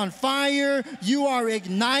you're on fire, you are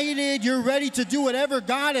ignited, you're ready to do whatever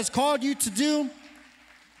God has called you to do?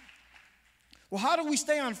 Well, how do we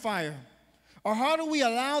stay on fire? Or how do we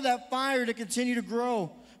allow that fire to continue to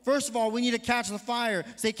grow? First of all, we need to catch the fire.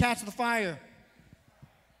 Say, catch the fire.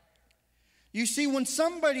 You see, when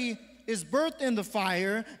somebody is birthed in the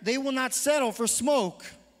fire, they will not settle for smoke.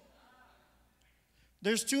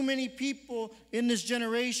 There's too many people in this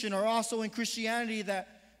generation, or also in Christianity, that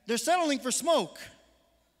they're settling for smoke.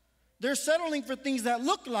 They're settling for things that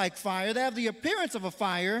look like fire. They have the appearance of a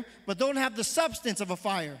fire, but don't have the substance of a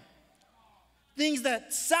fire. Things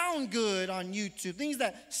that sound good on YouTube, things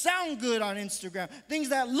that sound good on Instagram, things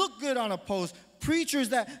that look good on a post, preachers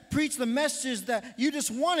that preach the messages that you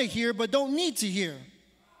just want to hear but don't need to hear.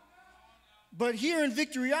 But here in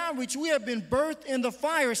Victory Outreach, we have been birthed in the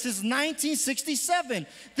fire since 1967.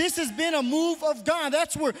 This has been a move of God.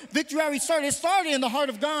 That's where Victory Outreach started. It started in the heart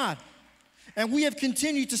of God. And we have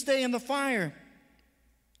continued to stay in the fire.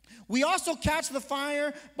 We also catch the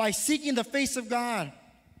fire by seeking the face of God.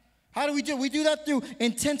 How do we do it? We do that through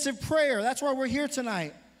intensive prayer. That's why we're here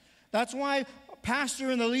tonight. That's why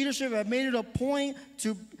pastor and the leadership have made it a point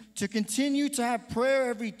to continue to have prayer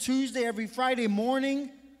every Tuesday, every Friday morning.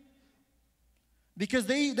 Because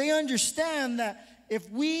they understand that if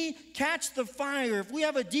we catch the fire, if we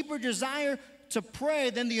have a deeper desire to pray,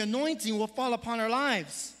 then the anointing will fall upon our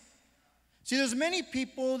lives. See, there's many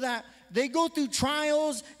people that they go through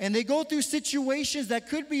trials and they go through situations that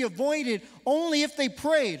could be avoided only if they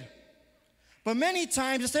prayed. But many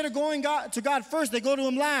times, instead of going to God first, they go to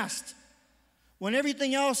Him last. When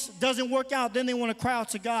everything else doesn't work out, then they want to cry out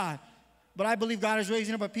to God. But I believe God is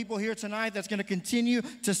raising up a people here tonight that's going to continue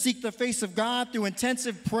to seek the face of God through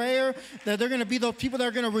intensive prayer, that they're going to be those people that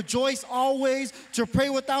are going to rejoice always, to pray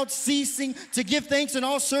without ceasing, to give thanks in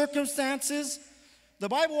all circumstances. The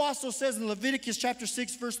Bible also says in Leviticus chapter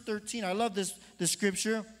 6, verse 13, I love this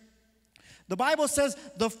scripture. The Bible says,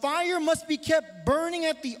 the fire must be kept burning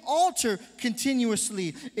at the altar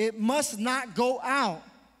continuously. It must not go out.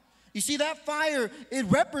 You see, that fire, it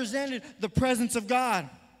represented the presence of God.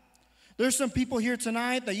 There's some people here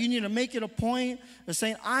tonight that you need to make it a point of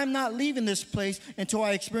saying, I'm not leaving this place until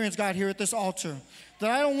I experience God here at this altar.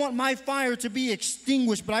 That I don't want my fire to be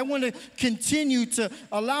extinguished, but I want to continue to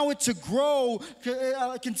allow it to grow,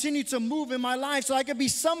 continue to move in my life so I can be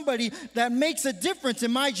somebody that makes a difference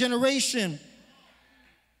in my generation.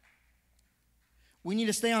 We need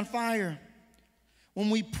to stay on fire. When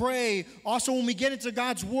we pray, also when we get into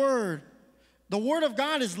God's Word, the Word of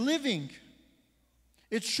God is living.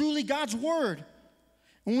 It's truly God's Word.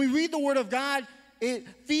 When we read the Word of God, it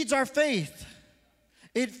feeds our faith.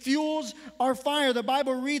 It fuels our fire. The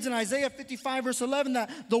Bible reads in Isaiah 55, verse 11,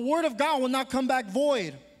 that the Word of God will not come back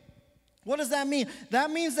void. What does that mean?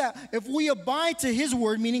 That means that if we abide to His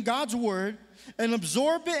Word, meaning God's Word, and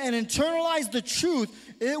absorb it and internalize the truth,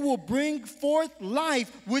 it will bring forth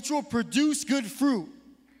life, which will produce good fruit.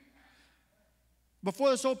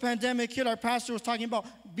 Before this whole pandemic hit, our pastor was talking about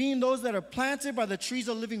being those that are planted by the trees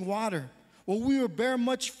of living water. Well, we will bear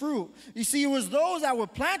much fruit. You see, it was those that were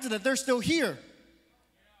planted that they're still here.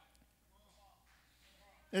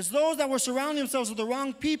 It's those that were surrounding themselves with the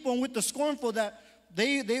wrong people and with the scornful that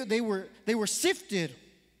they were sifted.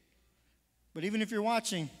 But even if you're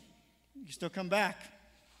watching, you still come back.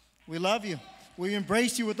 We love you. We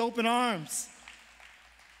embrace you with open arms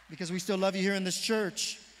because we still love you here in this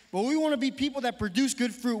church. But we want to be people that produce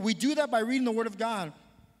good fruit. We do that by reading the Word of God.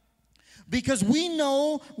 Because we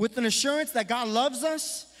know with an assurance that God loves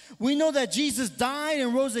us. We know that Jesus died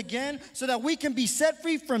and rose again so that we can be set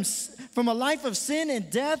free from a life of sin and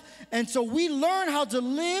death. And so we learn how to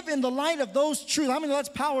live in the light of those truths. I mean, that's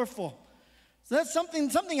powerful. So that's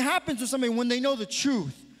something happens to somebody when they know the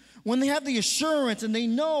truth. When they have the assurance and they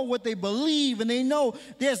know what they believe and they know,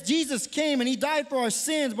 yes, Jesus came and he died for our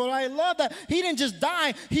sins. But I love that he didn't just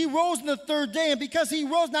die, he rose on the third day. And because he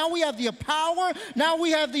rose, now we have the power, now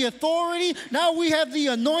we have the authority, now we have the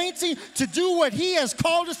anointing to do what he has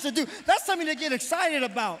called us to do. That's something to get excited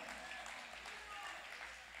about.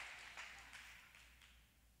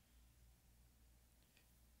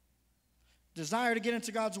 Desire to get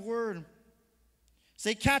into God's word.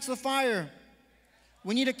 Say, catch the fire.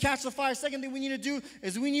 We need to catch the fire. Second thing we need to do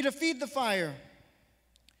is we need to feed the fire.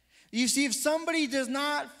 You see, if somebody does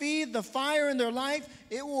not feed the fire in their life,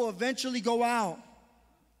 it will eventually go out.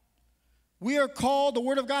 We are called, the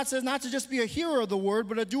Word of God says, not to just be a hearer of the Word,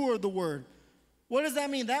 but a doer of the Word. What does that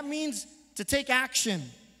mean? That means to take action.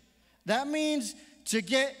 That means to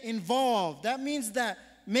get involved. That means that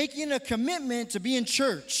making a commitment to be in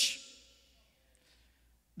church.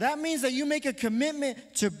 That means that you make a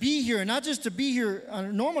commitment to be here, not just to be here on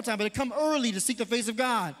a normal time, but to come early to seek the face of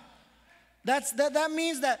God. That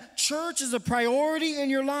means that church is a priority in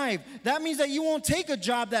your life. That means that you won't take a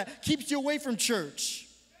job that keeps you away from church.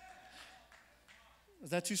 Is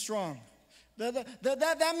that too strong?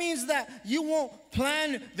 That means that you won't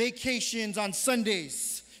plan vacations on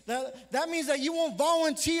Sundays. That means that you won't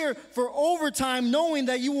volunteer for overtime knowing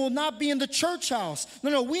that you will not be in the church house.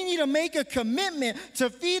 No, we need to make a commitment to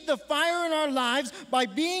feed the fire in our lives by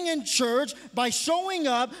being in church, by showing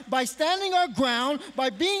up, by standing our ground, by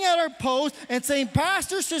being at our post and saying,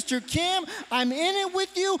 Pastor, Sister Kim, I'm in it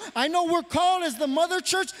with you. I know we're called as the mother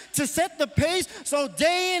church to set the pace. So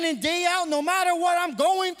day in and day out, no matter what I'm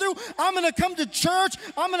going through, I'm going to come to church.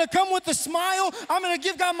 I'm going to come with a smile. I'm going to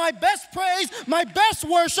give God my best praise, my best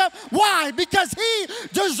worship. Why? Because he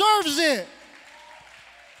deserves it.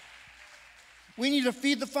 We need to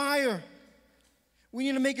feed the fire. We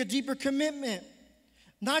need to make a deeper commitment.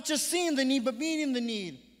 Not just seeing the need, but meeting the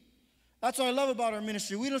need. That's what I love about our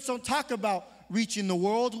ministry. We just don't talk about reaching the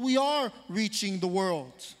world. We are reaching the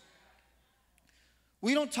world.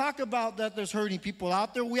 We don't talk about that there's hurting people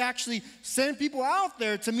out there. We actually send people out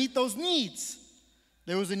there to meet those needs.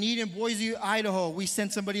 There was a need in Boise, Idaho. We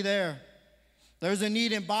sent somebody there. There's a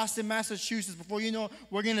need in Boston, Massachusetts. Before you know,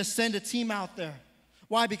 we're going to send a team out there.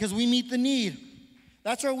 Why? Because we meet the need.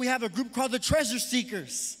 That's why we have a group called the Treasure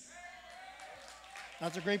Seekers.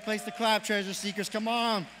 That's a great place to clap, Treasure Seekers. Come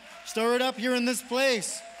on. Stir it up here in this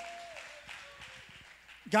place.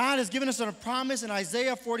 God has given us a promise in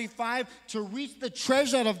Isaiah 45 to reach the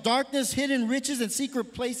treasure out of darkness, hidden riches, and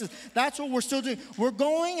secret places. That's what we're still doing. We're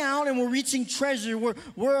going out and we're reaching treasure.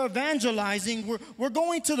 We're evangelizing. We're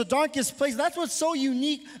going to the darkest place. That's what's so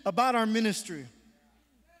unique about our ministry.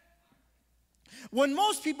 When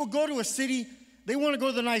most people go to a city, they want to go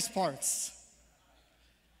to the nice parts.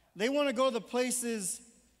 They want to go to the places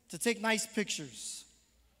to take nice pictures,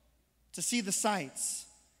 to see the sights.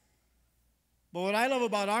 But what I love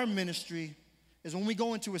about our ministry is when we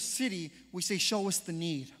go into a city, we say, show us the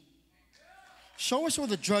need. Show us where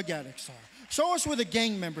the drug addicts are. Show us where the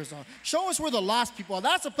gang members are. Show us where the lost people are.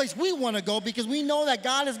 That's the place we want to go because we know that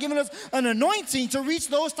God has given us an anointing to reach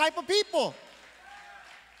those type of people.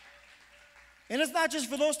 And it's not just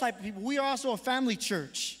for those type of people. We are also a family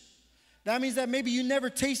church. That means that maybe you never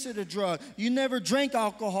tasted a drug. You never drank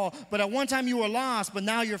alcohol. But at one time you were lost, but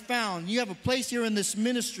now you're found. You have a place here in this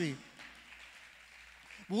ministry.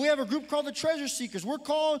 We have a group called the Treasure Seekers. We're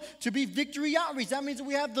called to be Victory Outreach. That means that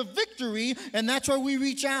we have the victory, and that's where we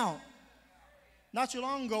reach out. Not too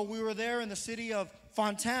long ago, we were there in the city of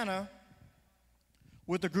Fontana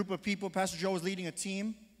with a group of people. Pastor Joe was leading a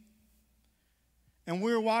team. And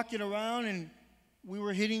we were walking around, and we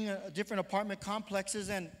were hitting different apartment complexes,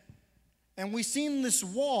 and we seen this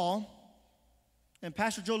wall, and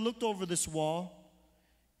Pastor Joe looked over this wall,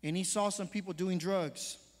 and he saw some people doing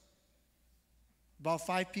drugs. About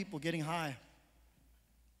 5 people getting high.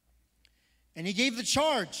 And he gave the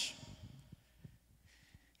charge.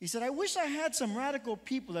 He said, I wish I had some radical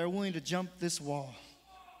people that are willing to jump this wall.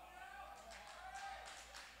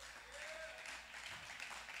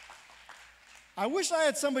 I wish I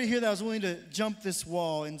had somebody here that was willing to jump this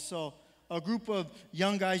wall. And so a group of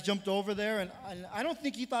young guys jumped over there, and I don't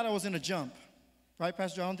think he thought I was going to jump. Right,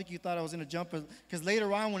 Pastor? I don't think you thought I was going to jump. Because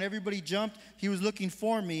later on, when everybody jumped, he was looking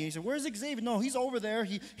for me. He said, where's Xavier? No, he's over there.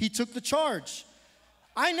 He took the charge.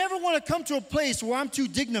 I never want to come to a place where I'm too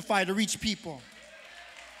dignified to reach people.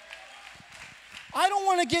 I don't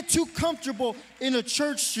want to get too comfortable in a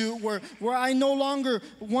church suit where I no longer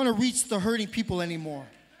want to reach the hurting people anymore.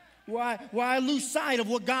 Where I lose sight of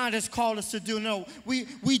what God has called us to do. No, we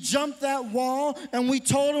jumped that wall and we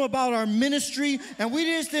told them about our ministry, and we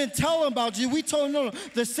just didn't tell them about you. We told them, no,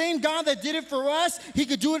 the same God that did it for us, he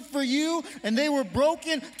could do it for you. And they were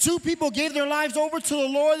broken. 2 people gave their lives over to the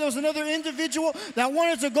Lord. There was another individual that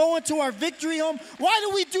wanted to go into our victory home. Why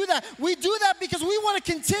do we do that? We do that because we want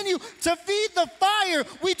to continue to feed the fire.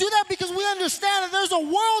 We do that because we understand that there's a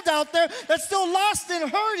world out there that's still lost and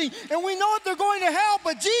hurting, and we know that they're going to hell,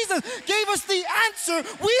 but Jesus gave us the answer.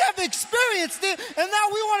 We have experienced it, and now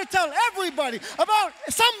we want to tell everybody about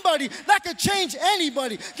somebody that could change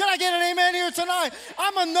anybody. Can I get an amen here tonight?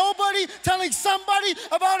 I'm a nobody telling somebody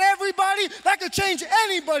about everybody that could change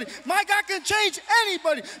anybody. My God can change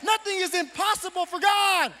anybody. Nothing is impossible for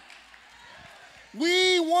God.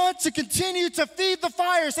 We want to continue to feed the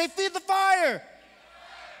fire. Say, feed the fire.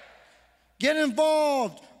 Get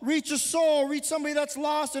involved. Reach a soul. Reach somebody that's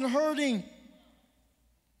lost and hurting.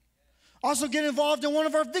 Also get involved in one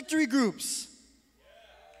of our victory groups.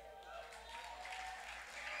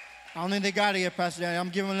 I don't think they got it yet, Pastor Danny. I'm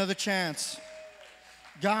giving them another chance.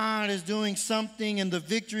 God is doing something in the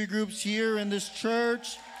victory groups here in this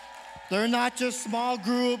church. They're not just small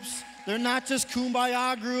groups. They're not just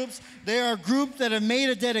kumbaya groups. They are groups that have made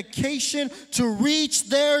a dedication to reach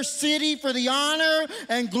their city for the honor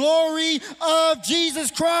and glory of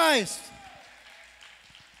Jesus Christ.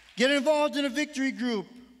 Get involved in a victory group.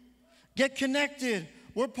 Get connected.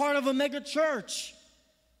 We're part of a mega church.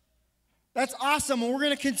 That's awesome, and we're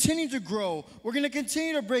going to continue to grow. We're going to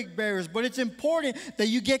continue to break barriers, but it's important that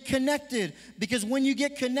you get connected, because when you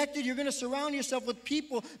get connected, you're going to surround yourself with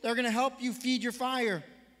people that are going to help you feed your fire.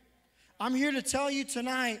 I'm here to tell you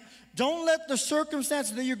tonight, don't let the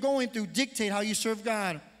circumstances that you're going through dictate how you serve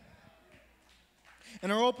God.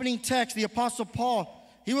 In our opening text, the Apostle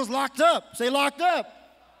Paul, he was locked up. Say locked up.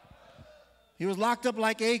 He was locked up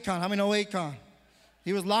like Akon. How many know Akon?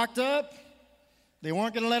 He was locked up. They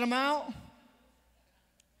weren't going to let him out.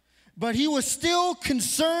 But he was still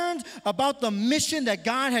concerned about the mission that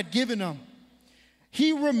God had given him.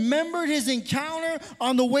 He remembered his encounter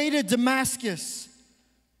on the way to Damascus,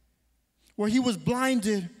 where he was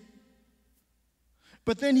blinded.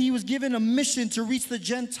 But then he was given a mission to reach the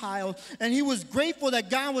Gentiles. And he was grateful that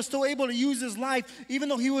God was still able to use his life, even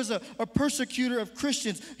though he was a persecutor of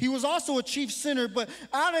Christians. He was also a chief sinner, but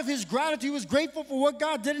out of his gratitude, he was grateful for what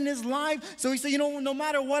God did in his life. So he said, you know, no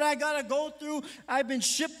matter what I got to go through, I've been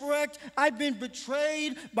shipwrecked, I've been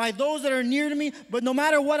betrayed by those that are near to me, but no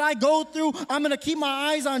matter what I go through, I'm going to keep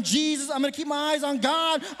my eyes on Jesus. I'm going to keep my eyes on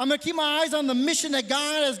God. I'm going to keep my eyes on the mission that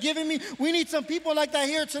God has given me. We need some people like that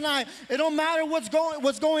here tonight. It don't matter what's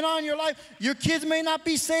going on in your life. Your kids may not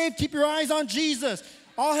be saved. Keep your eyes on Jesus.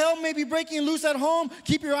 All hell may be breaking loose at home.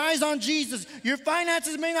 Keep your eyes on Jesus. Your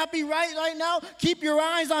finances may not be right now. Keep your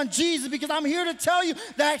eyes on Jesus, because I'm here to tell you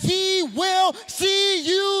that he will see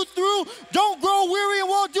you through. Don't grow weary in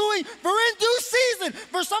well doing, for in due season.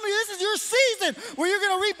 For some of you, this is your season where you're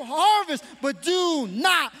going to reap a harvest, but do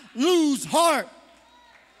not lose heart.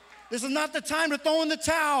 This is not the time to throw in the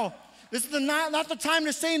towel. This is not the time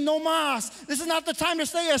to say no mas. This is not the time to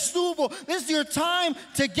say estuvo. This is your time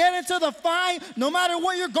to get into the fight. No matter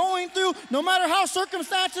what you're going through, no matter how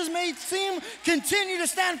circumstances may seem, continue to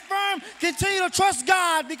stand firm. Continue to trust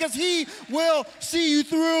God, because he will see you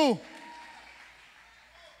through.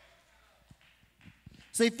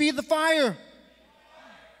 Say, feed the fire.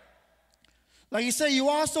 Like you say, you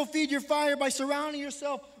also feed your fire by surrounding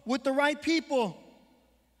yourself with the right people.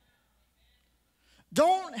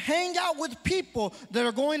 Don't hang out with people that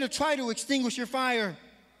are going to try to extinguish your fire.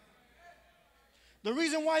 The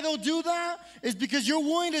reason why they'll do that is because you're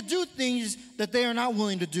willing to do things that they are not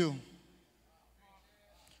willing to do.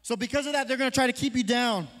 So because of that, they're going to try to keep you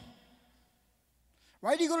down.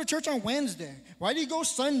 Why do you go to church on Wednesday? Why do you go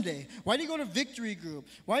Sunday? Why do you go to victory group?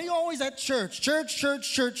 Why are you always at church? Church.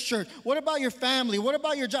 What about your family? What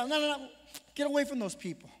about your job? No. Get away from those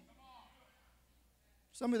people.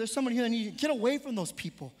 There's somebody here that needs to get away from those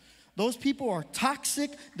people. Those people are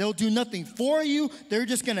toxic. They'll do nothing for you. They're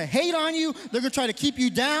just going to hate on you. They're going to try to keep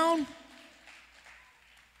you down.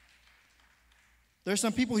 There's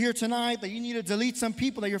some people here tonight that you need to delete some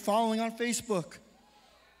people that you're following on Facebook,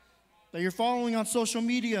 that you're following on social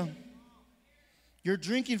media. You're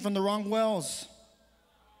drinking from the wrong wells.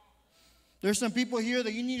 There's some people here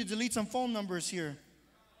that you need to delete some phone numbers here.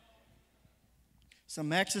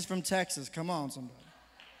 Some exes from Texas. Come on, somebody.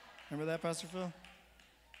 Remember that, Pastor Phil?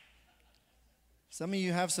 Some of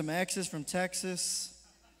you have some exes from Texas,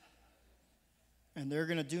 and they're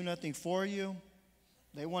going to do nothing for you.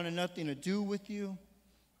 They wanted nothing to do with you,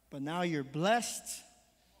 but now you're blessed.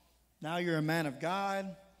 Now you're a man of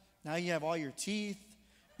God. Now you have all your teeth.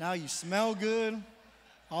 Now you smell good.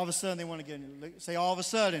 All of a sudden, they want to get in you. Say, all of a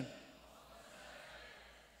sudden.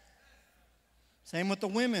 Same with the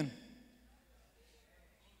women.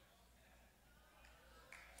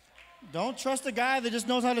 Don't trust a guy that just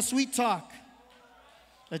knows how to sweet talk,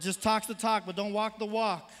 that just talks the talk but don't walk the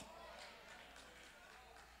walk.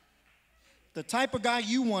 The type of guy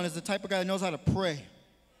you want is the type of guy that knows how to pray.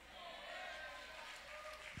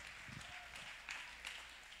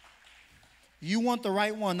 You want the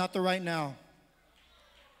right one, not the right now.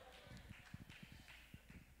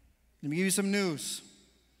 Let me give you some news.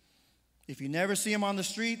 If you never see him on the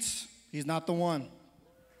streets, he's not the one.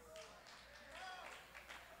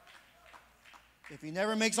 If he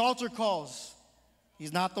never makes altar calls,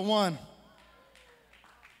 he's not the one.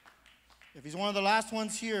 If he's one of the last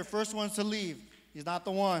ones here, first ones to leave, he's not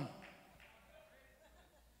the one.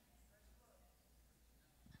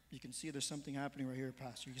 You can see there's something happening right here,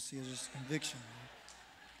 Pastor. You can see there's just conviction.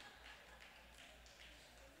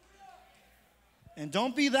 Right? And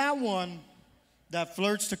don't be that one that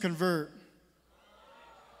flirts to convert.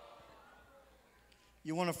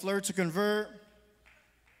 You want to flirt to convert?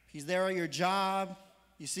 He's there at your job.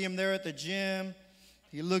 You see him there at the gym.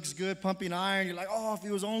 He looks good, pumping iron. You're like, oh, if he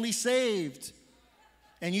was only saved.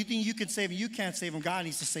 And you think you can save him. You can't save him. God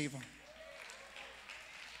needs to save him.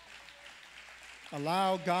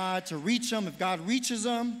 Allow God to reach him. If God reaches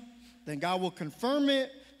him, then God will confirm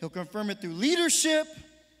it. He'll confirm it through leadership.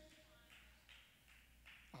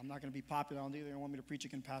 I'm not going to be popular on either. You don't want me to preach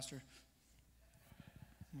again, Pastor.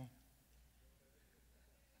 Come on.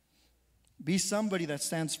 Be somebody that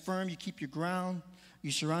stands firm. You keep your ground.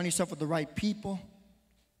 You surround yourself with the right people.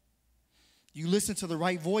 You listen to the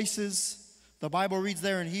right voices. The Bible reads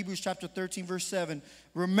there in Hebrews chapter 13, verse 7.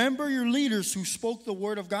 Remember your leaders who spoke the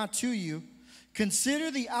word of God to you.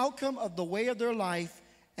 Consider the outcome of the way of their life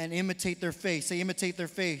and imitate their faith. Say, imitate their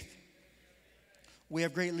faith. We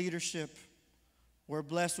have great leadership. We're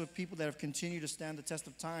blessed with people that have continued to stand the test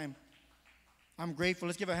of time. I'm grateful.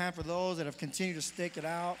 Let's give a hand for those that have continued to stake it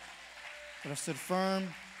out, that have stood firm.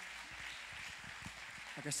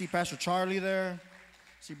 Like I see Pastor Charlie there.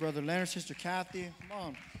 I see Brother Leonard, Sister Kathy. Come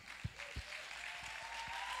on.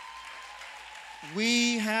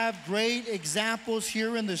 We have great examples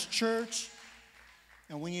here in this church,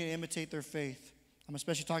 and we need to imitate their faith. I'm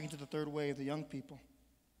especially talking to the third wave, the young people.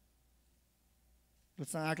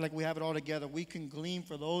 Let's not act like we have it all together. We can glean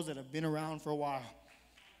for those that have been around for a while.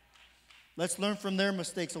 Let's learn from their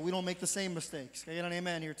mistakes so we don't make the same mistakes. Can I get an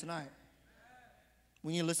amen here tonight?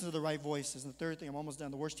 We need to listen to the right voices. And the third thing, I'm almost done.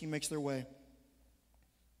 The worst team makes their way.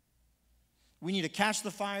 We need to catch the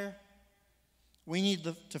fire. We need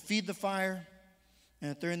to feed the fire.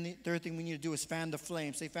 And the third thing we need to do is fan the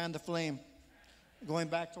flame. Say, fan the flame. Going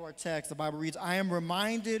back to our text, the Bible reads, I am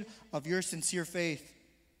reminded of your sincere faith,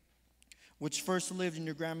 which first lived in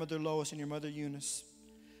your grandmother Lois and your mother Eunice.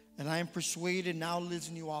 And I am persuaded now lives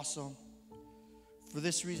in you also. For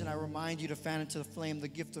this reason, I remind you to fan into the flame the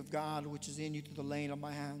gift of God, which is in you through the laying of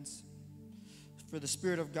my hands. For the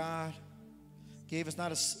Spirit of God gave us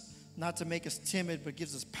not to make us timid, but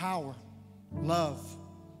gives us power, love,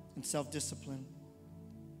 and self-discipline.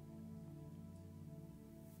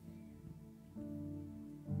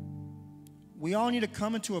 We all need to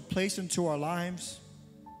come into a place into our lives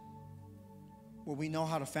where we know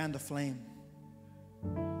how to fan the flame.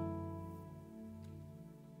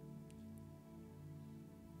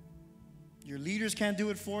 Your leaders can't do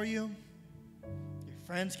it for you. Your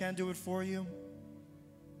friends can't do it for you.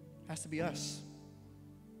 It has to be us.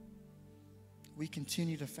 We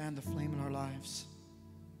continue to fan the flame in our lives.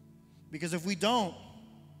 Because if we don't,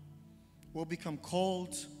 we'll become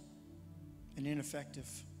cold and ineffective.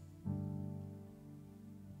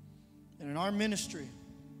 And in our ministry,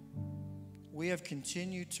 we have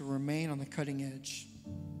continued to remain on the cutting edge.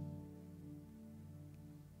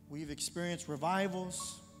 We've experienced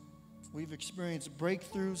revivals. We've experienced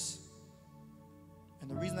breakthroughs.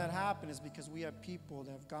 And the reason that happened is because we have people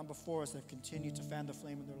that have gone before us that have continued to fan the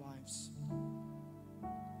flame in their lives.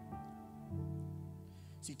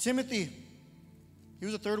 See, Timothy, he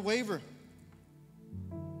was a third waver.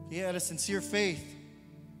 He had a sincere faith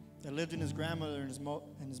that lived in his grandmother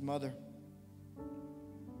and his mother.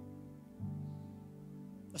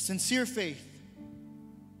 A sincere faith.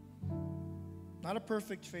 Not a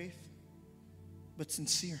perfect faith, but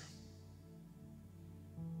sincere.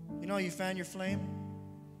 You know how you fan your flame?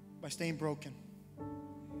 By staying broken.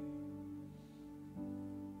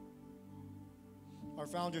 Our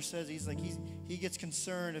founder says he gets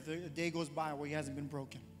concerned if a day goes by where he hasn't been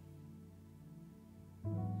broken.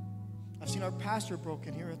 I've seen our pastor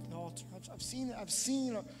broken here at the altar. I've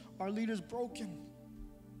seen our leaders broken.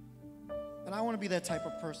 And I want to be that type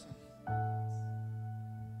of person.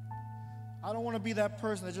 I don't want to be that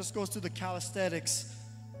person that just goes through the calisthenics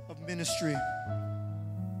of ministry.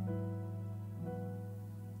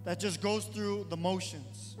 That just goes through the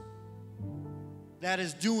motions. That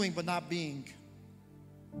is doing but not being.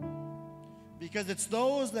 Because it's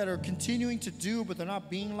those that are continuing to do but they're not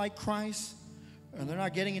being like Christ and they're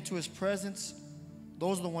not getting into His presence,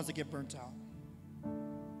 those are the ones that get burnt out.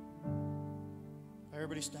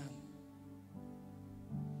 Everybody stand.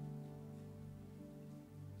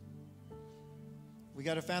 We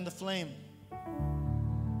got to fan the flame.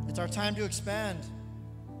 It's our time to expand.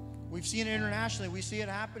 We've seen it internationally. We see it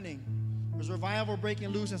happening. There's revival breaking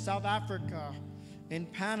loose in South Africa, in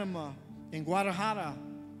Panama, in Guadalajara.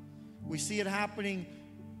 We see it happening.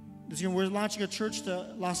 We're launching a church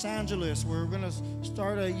to Los Angeles. We're going to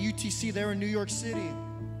start a UTC there in New York City.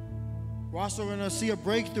 We're also going to see a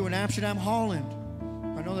breakthrough in Amsterdam, Holland.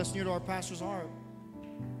 I know that's near to our pastor's heart.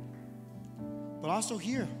 But also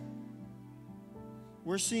here,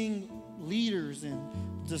 we're seeing leaders and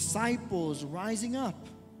disciples rising up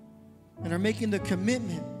and are making the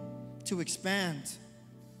commitment to expand.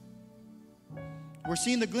 We're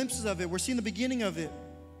seeing the glimpses of it. We're seeing the beginning of it.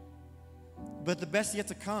 But the best is yet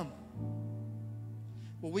to come.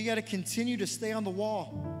 Well, we got to continue to stay on the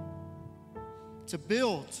wall, to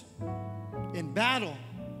build in battle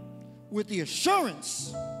with the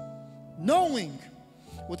assurance, knowing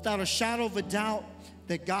without a shadow of a doubt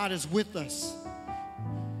that God is with us.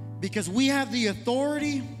 Because we have the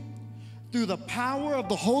authority through the power of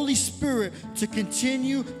the Holy Spirit to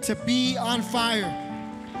continue to be on fire.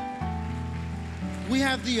 We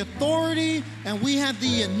have the authority and we have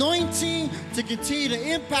the anointing to continue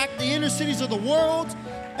to impact the inner cities of the world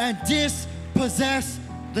and dispossess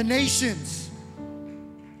the nations.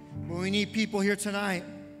 But we need people here tonight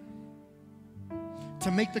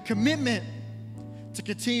to make the commitment to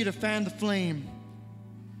continue to fan the flame,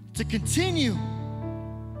 to continue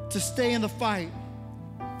to stay in the fight,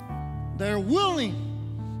 that are willing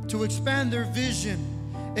to expand their vision,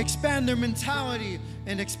 expand their mentality,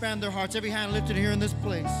 and expand their hearts. Every hand lifted here in this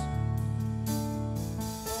place.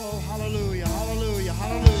 Oh, hallelujah, hallelujah,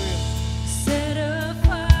 hallelujah. Set a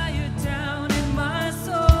fire down in my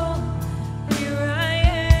soul. Here I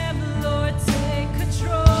am, Lord, take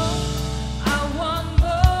control. I want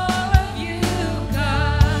more of you,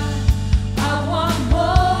 God. I want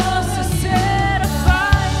more, so set a fire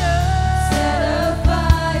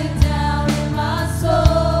down in my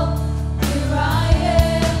soul. Here I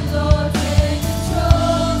am, Lord, take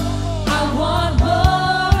control. I want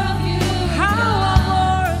more of you, God.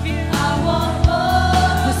 I want more,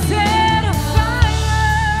 so set a fire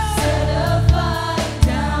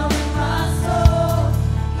down in my soul.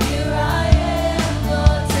 Here I am,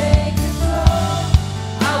 Lord, take control.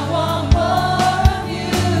 I want more of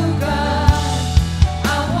you, God.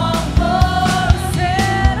 I want more,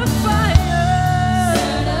 set a fire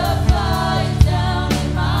down in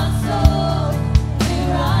my soul.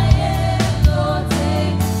 Here I am, Lord,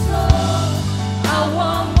 take control. I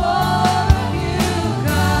want more of you,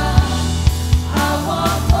 God. I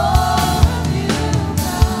want more of you,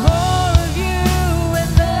 God. More of you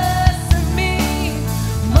and less of me.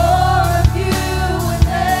 More of you and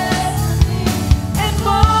less of me. And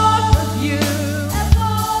more of you,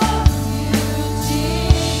 Jesus.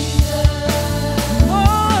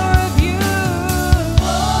 More of you and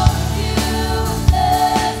less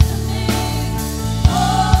of me.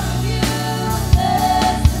 More of you and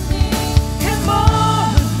less of me. And more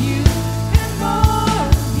of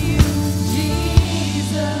you,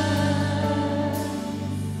 Jesus.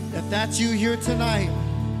 If that's you here tonight,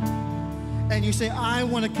 and you say, I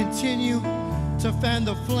want to continue to fan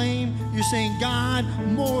the flame, you're saying, God,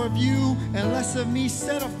 more of you and less of me,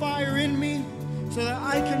 set a fire in me so that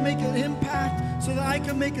I can make an impact, so that I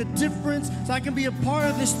can make a difference, so I can be a part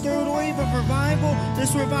of this third wave of revival.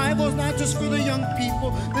 This revival is not just for the young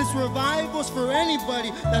people. This revival is for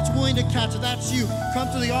anybody that's willing to catch it. That's you.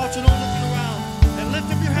 Come to the altar, don't look around, and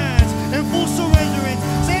lift up your hands in full surrenderance,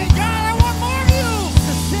 saying, God, I want more of you.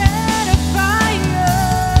 Set a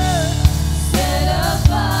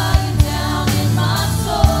fire down in my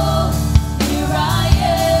soul. Here I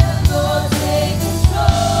am, Lord, take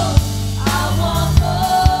control. I want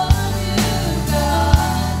more of you, God.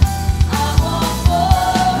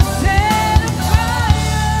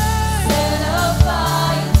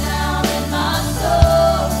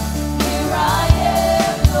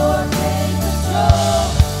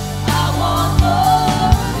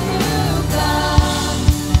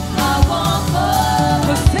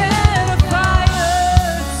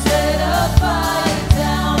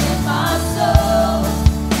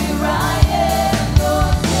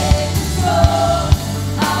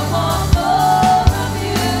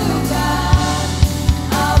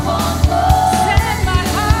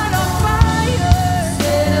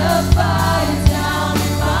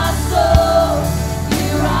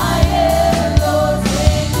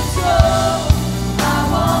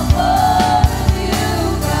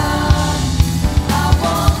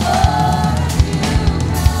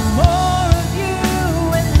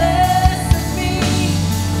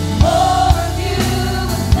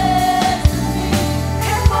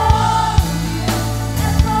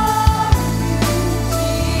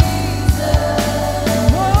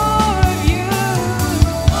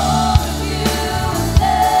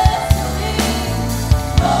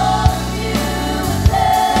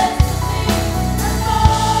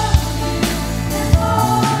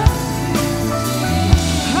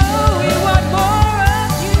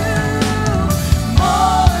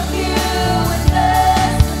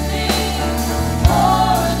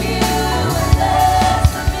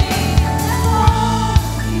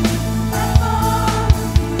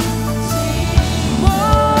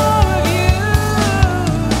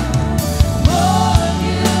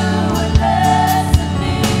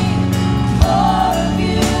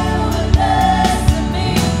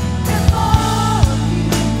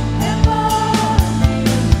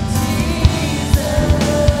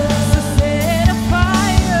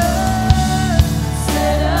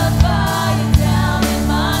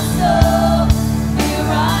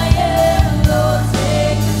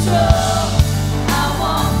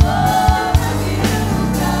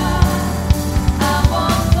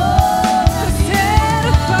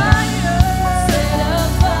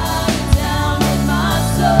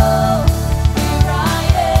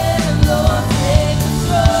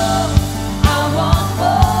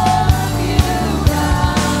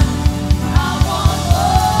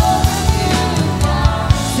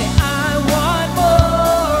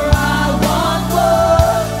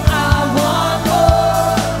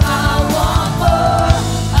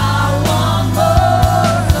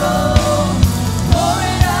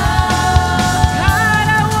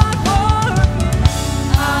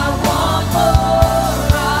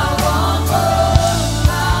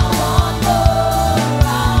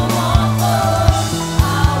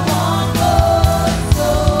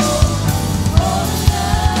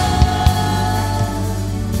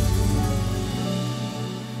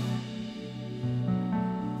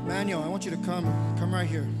 want you to come right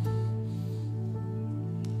here.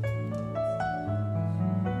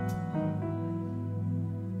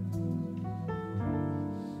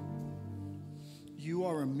 You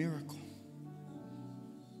are a miracle.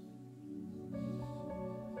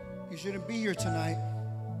 You shouldn't be here tonight.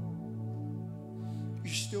 You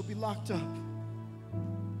should still be locked up.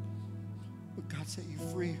 But God set you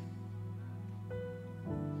free.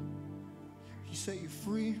 He set you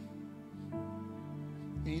free.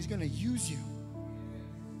 And He's going to use you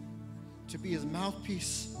to be His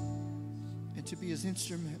mouthpiece and to be His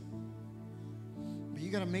instrument. But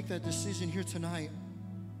you got to make that decision here tonight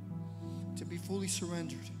to be fully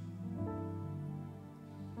surrendered.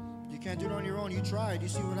 You can't do it on your own. You tried. You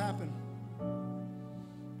see what happened.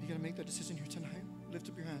 You got to make that decision here tonight. Lift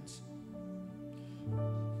up your hands.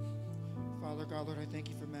 Father God, Lord, I thank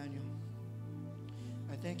you for Manuel.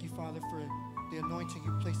 I thank you, Father, for the anointing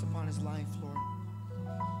you placed upon his life, Lord.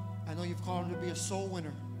 I know you've called him to be a soul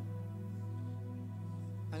winner.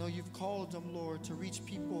 I know you've called him, Lord, to reach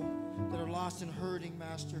people that are lost and hurting,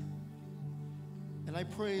 Master. And I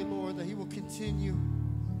pray, Lord, that he will continue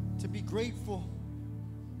to be grateful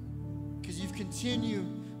because you've continued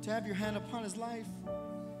to have your hand upon his life.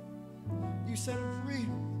 You set him free.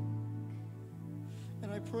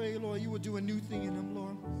 And I pray, Lord, you will do a new thing in him,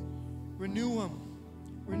 Lord. Renew him.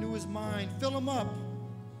 Renew his mind. Fill him up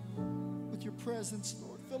with your presence, Lord.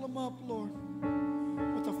 Fill him up, Lord,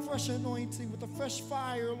 with a fresh anointing, with a fresh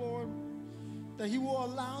fire, Lord, that he will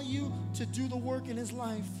allow you to do the work in his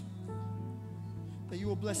life, that you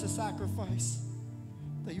will bless his sacrifice,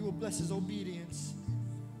 that you will bless his obedience,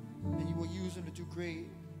 and you will use him to do great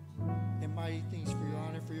and mighty things for your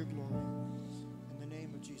honor, for your glory. In the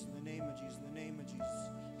name of Jesus, in the name of Jesus, in the name of Jesus.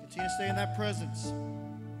 Continue to stay in that presence.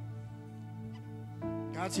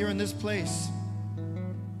 God's here in this place.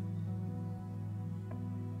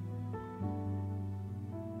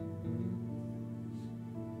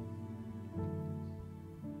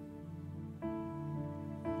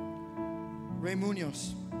 Ray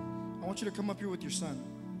Munoz, I want you to come up here with your son.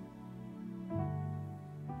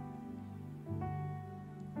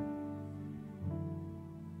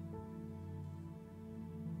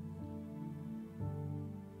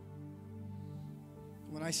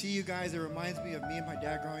 When I see you guys, it reminds me of me and my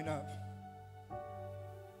dad growing up.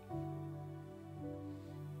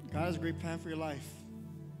 God has a great plan for your life.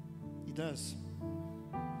 He does.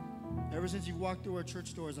 Ever since you walked through our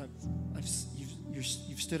church doors,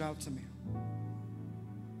 you've stood out to me.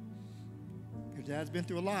 Your dad's been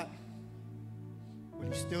through a lot, but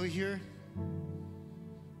he's still here.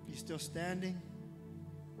 He's still standing,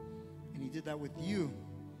 and he did that with you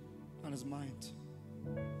on his mind.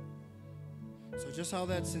 So just how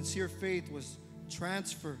that sincere faith was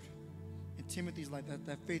transferred in Timothy's life,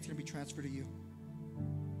 that faith's going to be transferred to you.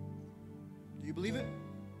 Do you believe it?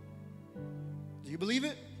 Do you believe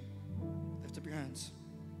it? Lift up your hands.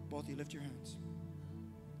 Both of you, lift your hands.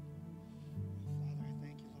 Father, I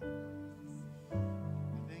thank you, Lord.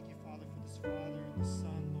 I thank you, Father, for this Father and this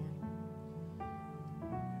Son, Lord.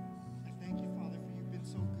 I thank you, Father, for you've been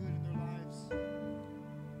so good in their lives.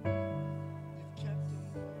 You've kept them,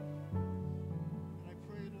 Lord. And I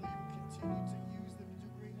pray, Lord, you will continue to use them to do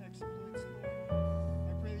great exploits, Lord.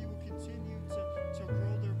 I pray that you will continue to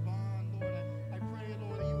grow their bond, Lord. I pray,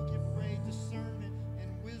 Lord, that you will give Ray discernment and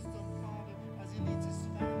wisdom, Father, as he leads his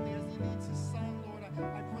family, as he leads his son, Lord. I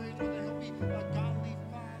pray, Lord, that he'll be a godly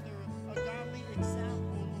father, a godly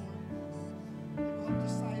example, Lord. That will help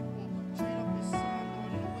disciple, train up his son,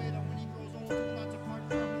 Lord, in a way that when he grows old, he will not depart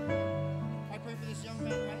from it, Lord. I pray for this young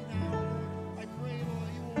man right now, Lord. I pray, Lord,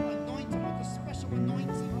 that you will anoint him with a special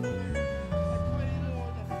anointing, Lord. I pray,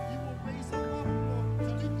 Lord, that you will raise him up, Lord,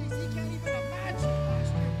 to do things he can't even imagine,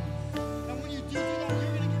 Master. And when you do that,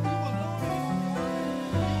 you're going to give you alone all the honor.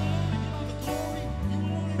 You alone get all the glory. You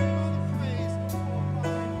alone get all the praise. Oh,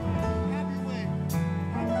 Father, have your way.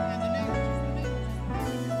 Have your way in the name of Jesus. In the name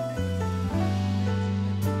of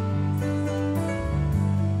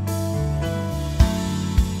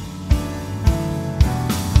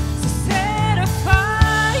Set a fire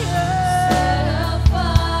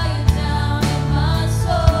down in my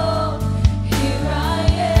soul. Here I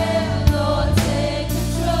am, Lord, take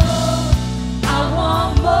control. I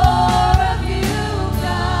want more of you,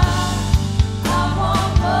 God. I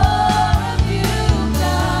want more of you,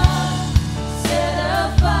 God. Set a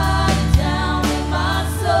fire down in my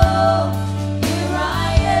soul. Here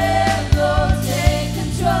I am, Lord, take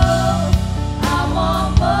control. I want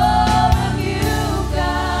more of you,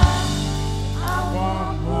 God. I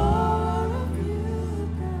want more of you,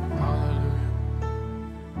 God. Hallelujah.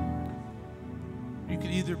 You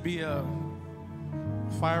could either be a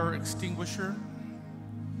fire extinguisher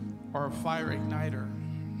or a fire igniter.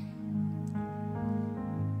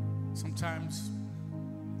 Sometimes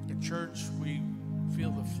in church we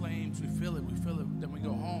feel the flames, we feel it, then we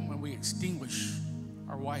go home and we extinguish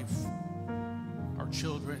our wife, our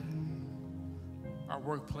children, our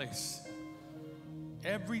workplace.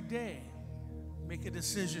 Every day, make a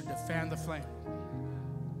decision to fan the flame.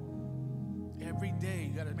 Every day,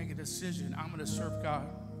 you got to make a decision. I'm going to serve God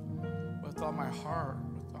with all my heart,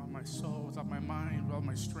 with all my soul, with all my mind, with all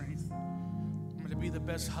my strength. I'm going to be the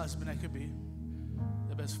best husband I could be,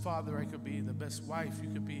 the best father I could be, the best wife you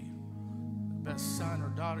could be, the best son or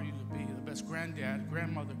daughter you could be, the best granddad,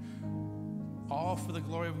 grandmother, all for the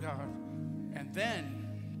glory of God. And then,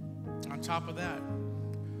 on top of that,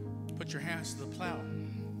 put your hands to the plow.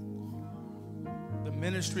 The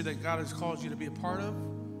ministry that God has called you to be a part of,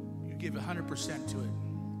 you give 100% to it.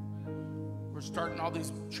 We're starting all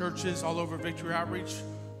these churches all over Victory Outreach,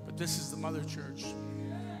 but this is the mother church.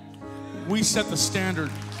 We set the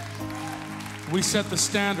standard. We set the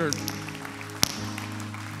standard.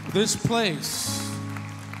 This place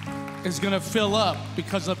is going to fill up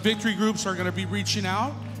because the victory groups are going to be reaching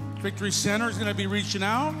out. Victory Center is going to be reaching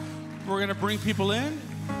out. We're going to bring people in,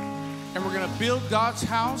 and we're going to build God's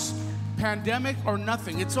house, pandemic or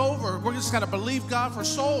nothing. It's over. We're just got to believe God for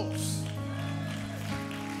souls.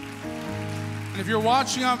 And if you're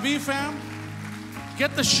watching on VFam,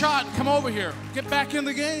 get the shot and come over here. Get back in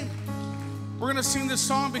the game. We're going to sing this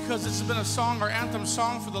song because it's been a song, our anthem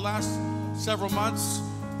song for the last several months.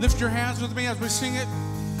 Lift your hands with me as we sing it.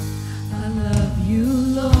 I love you,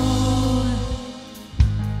 Lord,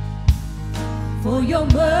 for your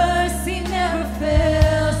mercy never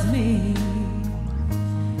fails me.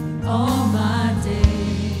 All my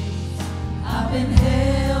days I've been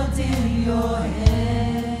held in your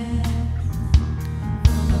hand.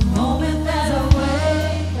 From the moment that I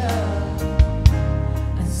wake up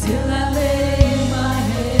until I lay my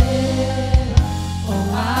head,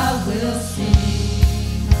 oh, I will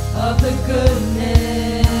sing of the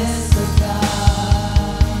goodness of God.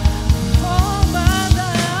 All my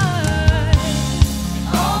life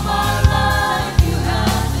you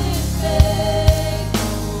have been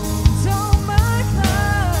faithful.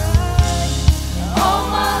 All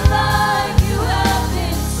my life you have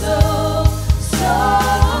been so, so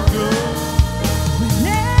good. With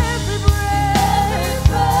every breath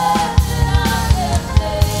that I have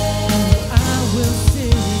made, I will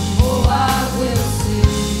sing, oh, I will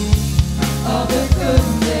sing of the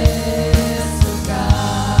goodness of God.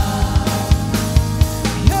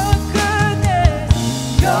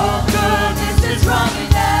 Your goodness is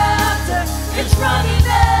running after, it's running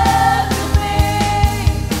after me.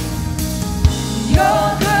 Your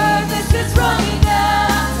goodness is running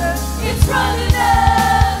after, it's running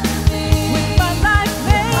after me. With my life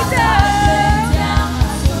laid down, I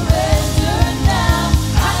surrender now.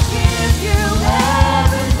 I give you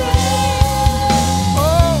everything.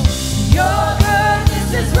 Oh, your goodness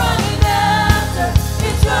is running after,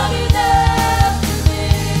 it's running after me.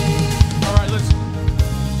 All right, listen.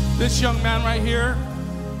 This young man right here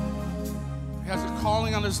has a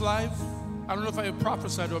calling on his life. I don't know if I have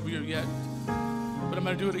prophesied over you yet, but I'm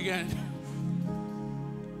going to do it again.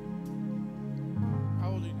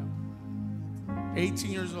 How old are you now?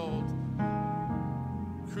 18 years old.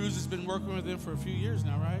 Cruz has been working with him for a few years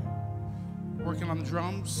now, right? Working on the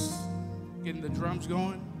drums, getting the drums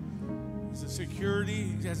going. He's a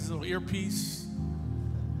security. He has his little earpiece.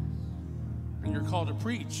 And you're called to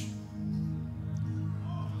preach.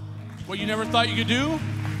 What you never thought you could do,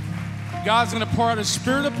 God's going to pour out His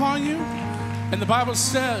Spirit upon you. And the Bible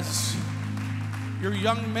says, your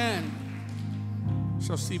young men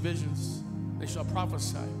shall see visions. They shall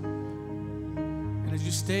prophesy. And as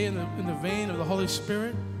you stay in the vein of the Holy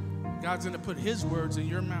Spirit, God's going to put His words in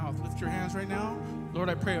your mouth. Lift your hands right now. Lord,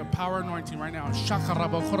 I pray a power anointing right now.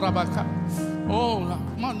 Oh,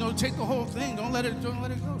 come on, no, take the whole thing. Don't let it go.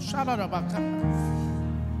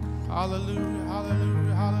 Hallelujah,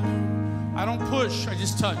 hallelujah, hallelujah. I don't push, I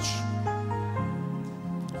just touch.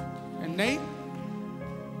 And Nate,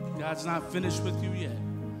 God's not finished with you yet.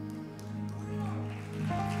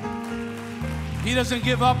 He doesn't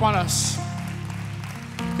give up on us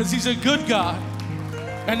because He's a good God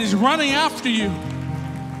and He's running after you.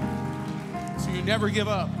 So you never give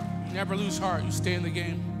up. You never lose heart. You stay in the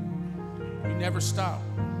game. You never stop.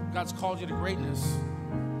 God's called you to greatness.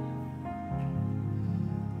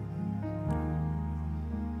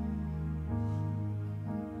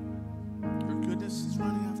 Your goodness is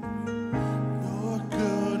running after me. Your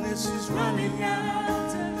goodness is running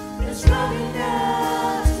after. It's running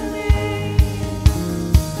after me.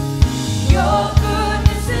 Your goodness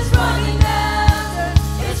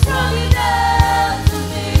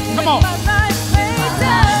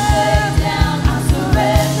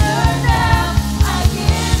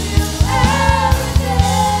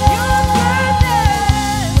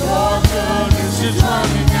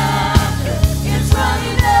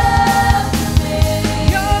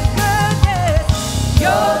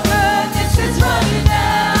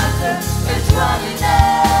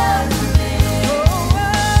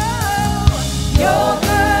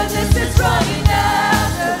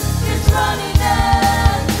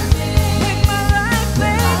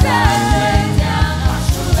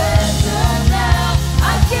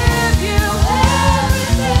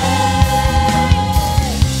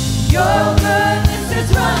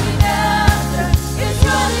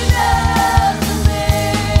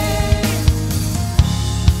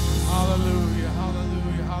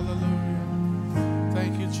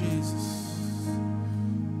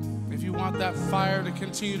want that fire to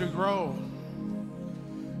continue to grow.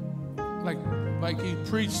 Like he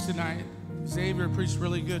preached tonight. Xavier preached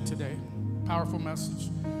really good today. Powerful message.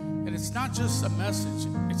 And it's not just a message,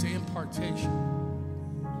 it's an impartation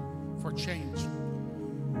for change.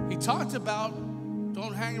 He talked about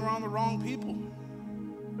don't hang around the wrong people.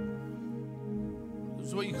 This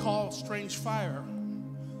is what you call strange fire.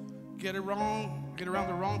 Get around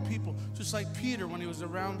the wrong people. Just like Peter when he was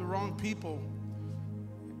around the wrong people.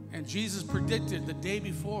 And Jesus predicted the day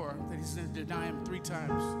before that he's going to deny him 3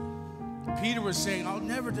 times. Peter was saying, I'll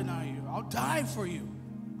never deny you. I'll die for you.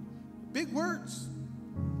 Big words.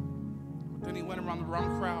 But then he went around the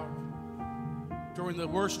wrong crowd during the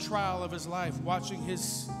worst trial of his life, watching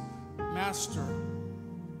his master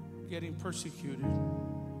getting persecuted.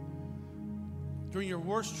 During your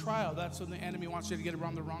worst trial, that's when the enemy wants you to get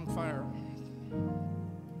around the wrong fire.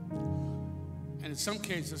 And in some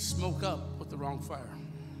cases, smoke up with the wrong fire.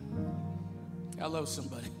 Hello,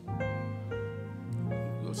 somebody.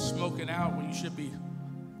 Go smoking out when you should be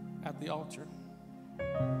at the altar.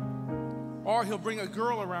 Or he'll bring a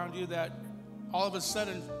girl around you that all of a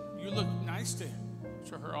sudden you look nice to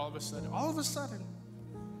her all of a sudden. All of a sudden.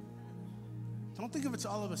 Don't think of it's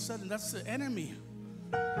all of a sudden. That's the enemy.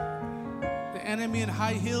 The enemy in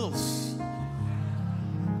high heels.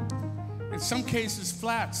 In some cases,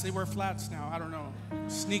 flats. They wear flats now. I don't know.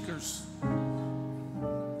 Sneakers.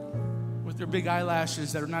 With their big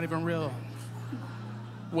eyelashes that are not even real.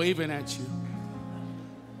 Waving at you.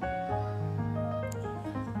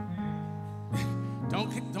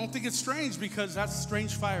 Don't think it's strange, because that's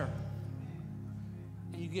strange fire.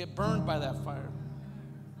 And you get burned by that fire.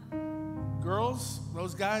 Girls,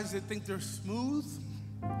 those guys that think they're smooth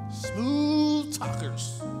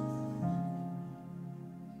talkers.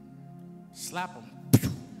 Slap them.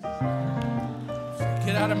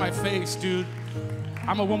 Get out of my face, dude.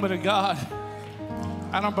 I'm a woman of God.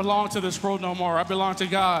 I don't belong to this world no more. I belong to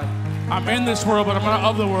God. I'm in this world, but I'm not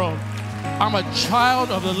of the world. I'm a child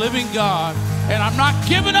of the living God, and I'm not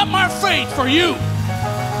giving up my faith for you.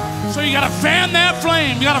 So you got to fan that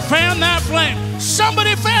flame. You got to fan that flame.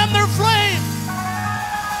 Somebody fan their flame.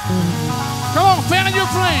 Come on, fan your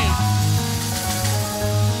flame.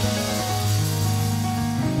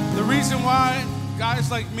 The reason why guys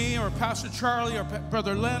like me or Pastor Charlie or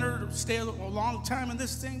Brother Leonard stay a long time in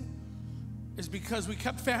this thing is because we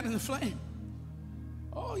kept fanning the flame.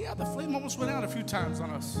 Oh yeah, the flame almost went out a few times on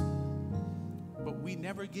us. But we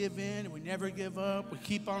never give in and we never give up. We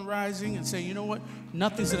keep on rising and say, you know what?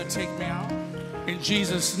 Nothing's going to take me out. In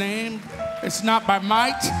Jesus' name, it's not by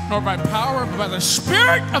might nor by power, but by the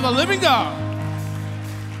Spirit of the living God.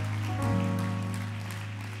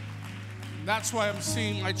 That's why I'm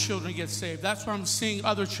seeing my children get saved. That's why I'm seeing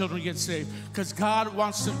other children get saved. Because God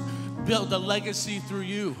wants to build a legacy through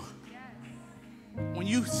you. When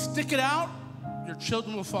you stick it out, your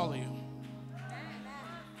children will follow you.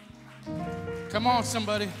 Come on,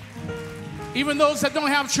 somebody. Even those that don't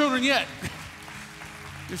have children yet.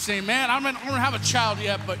 You're saying, man, I don't have a child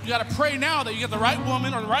yet, but you got to pray now that you get the right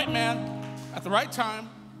woman or the right man at the right time,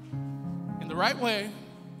 in the right way,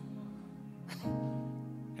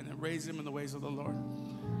 and then raise them in the ways of the Lord.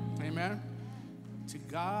 Amen. To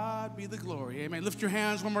God be the glory. Amen. Lift your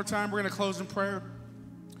hands one more time. We're going to close in prayer.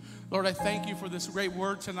 Lord, I thank you for this great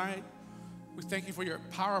word tonight. We thank you for your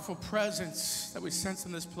powerful presence that we sense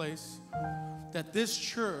in this place. That this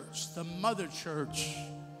church, the mother church,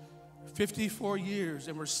 54 years,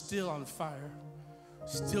 and we're still on fire,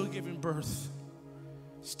 still giving birth,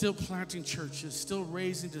 still planting churches, still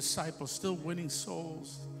raising disciples, still winning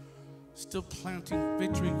souls, still planting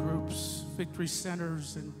victory groups, victory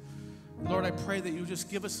centers. And Lord, I pray that you just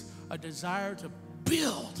give us a desire to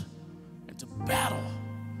build and to battle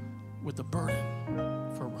with the burden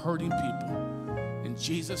for hurting people. In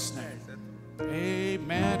Jesus' name.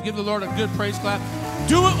 Amen. Give the Lord a good praise clap.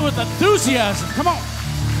 Do it with enthusiasm. Come on.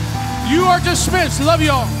 You are dismissed. Love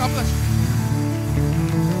you all. God bless you.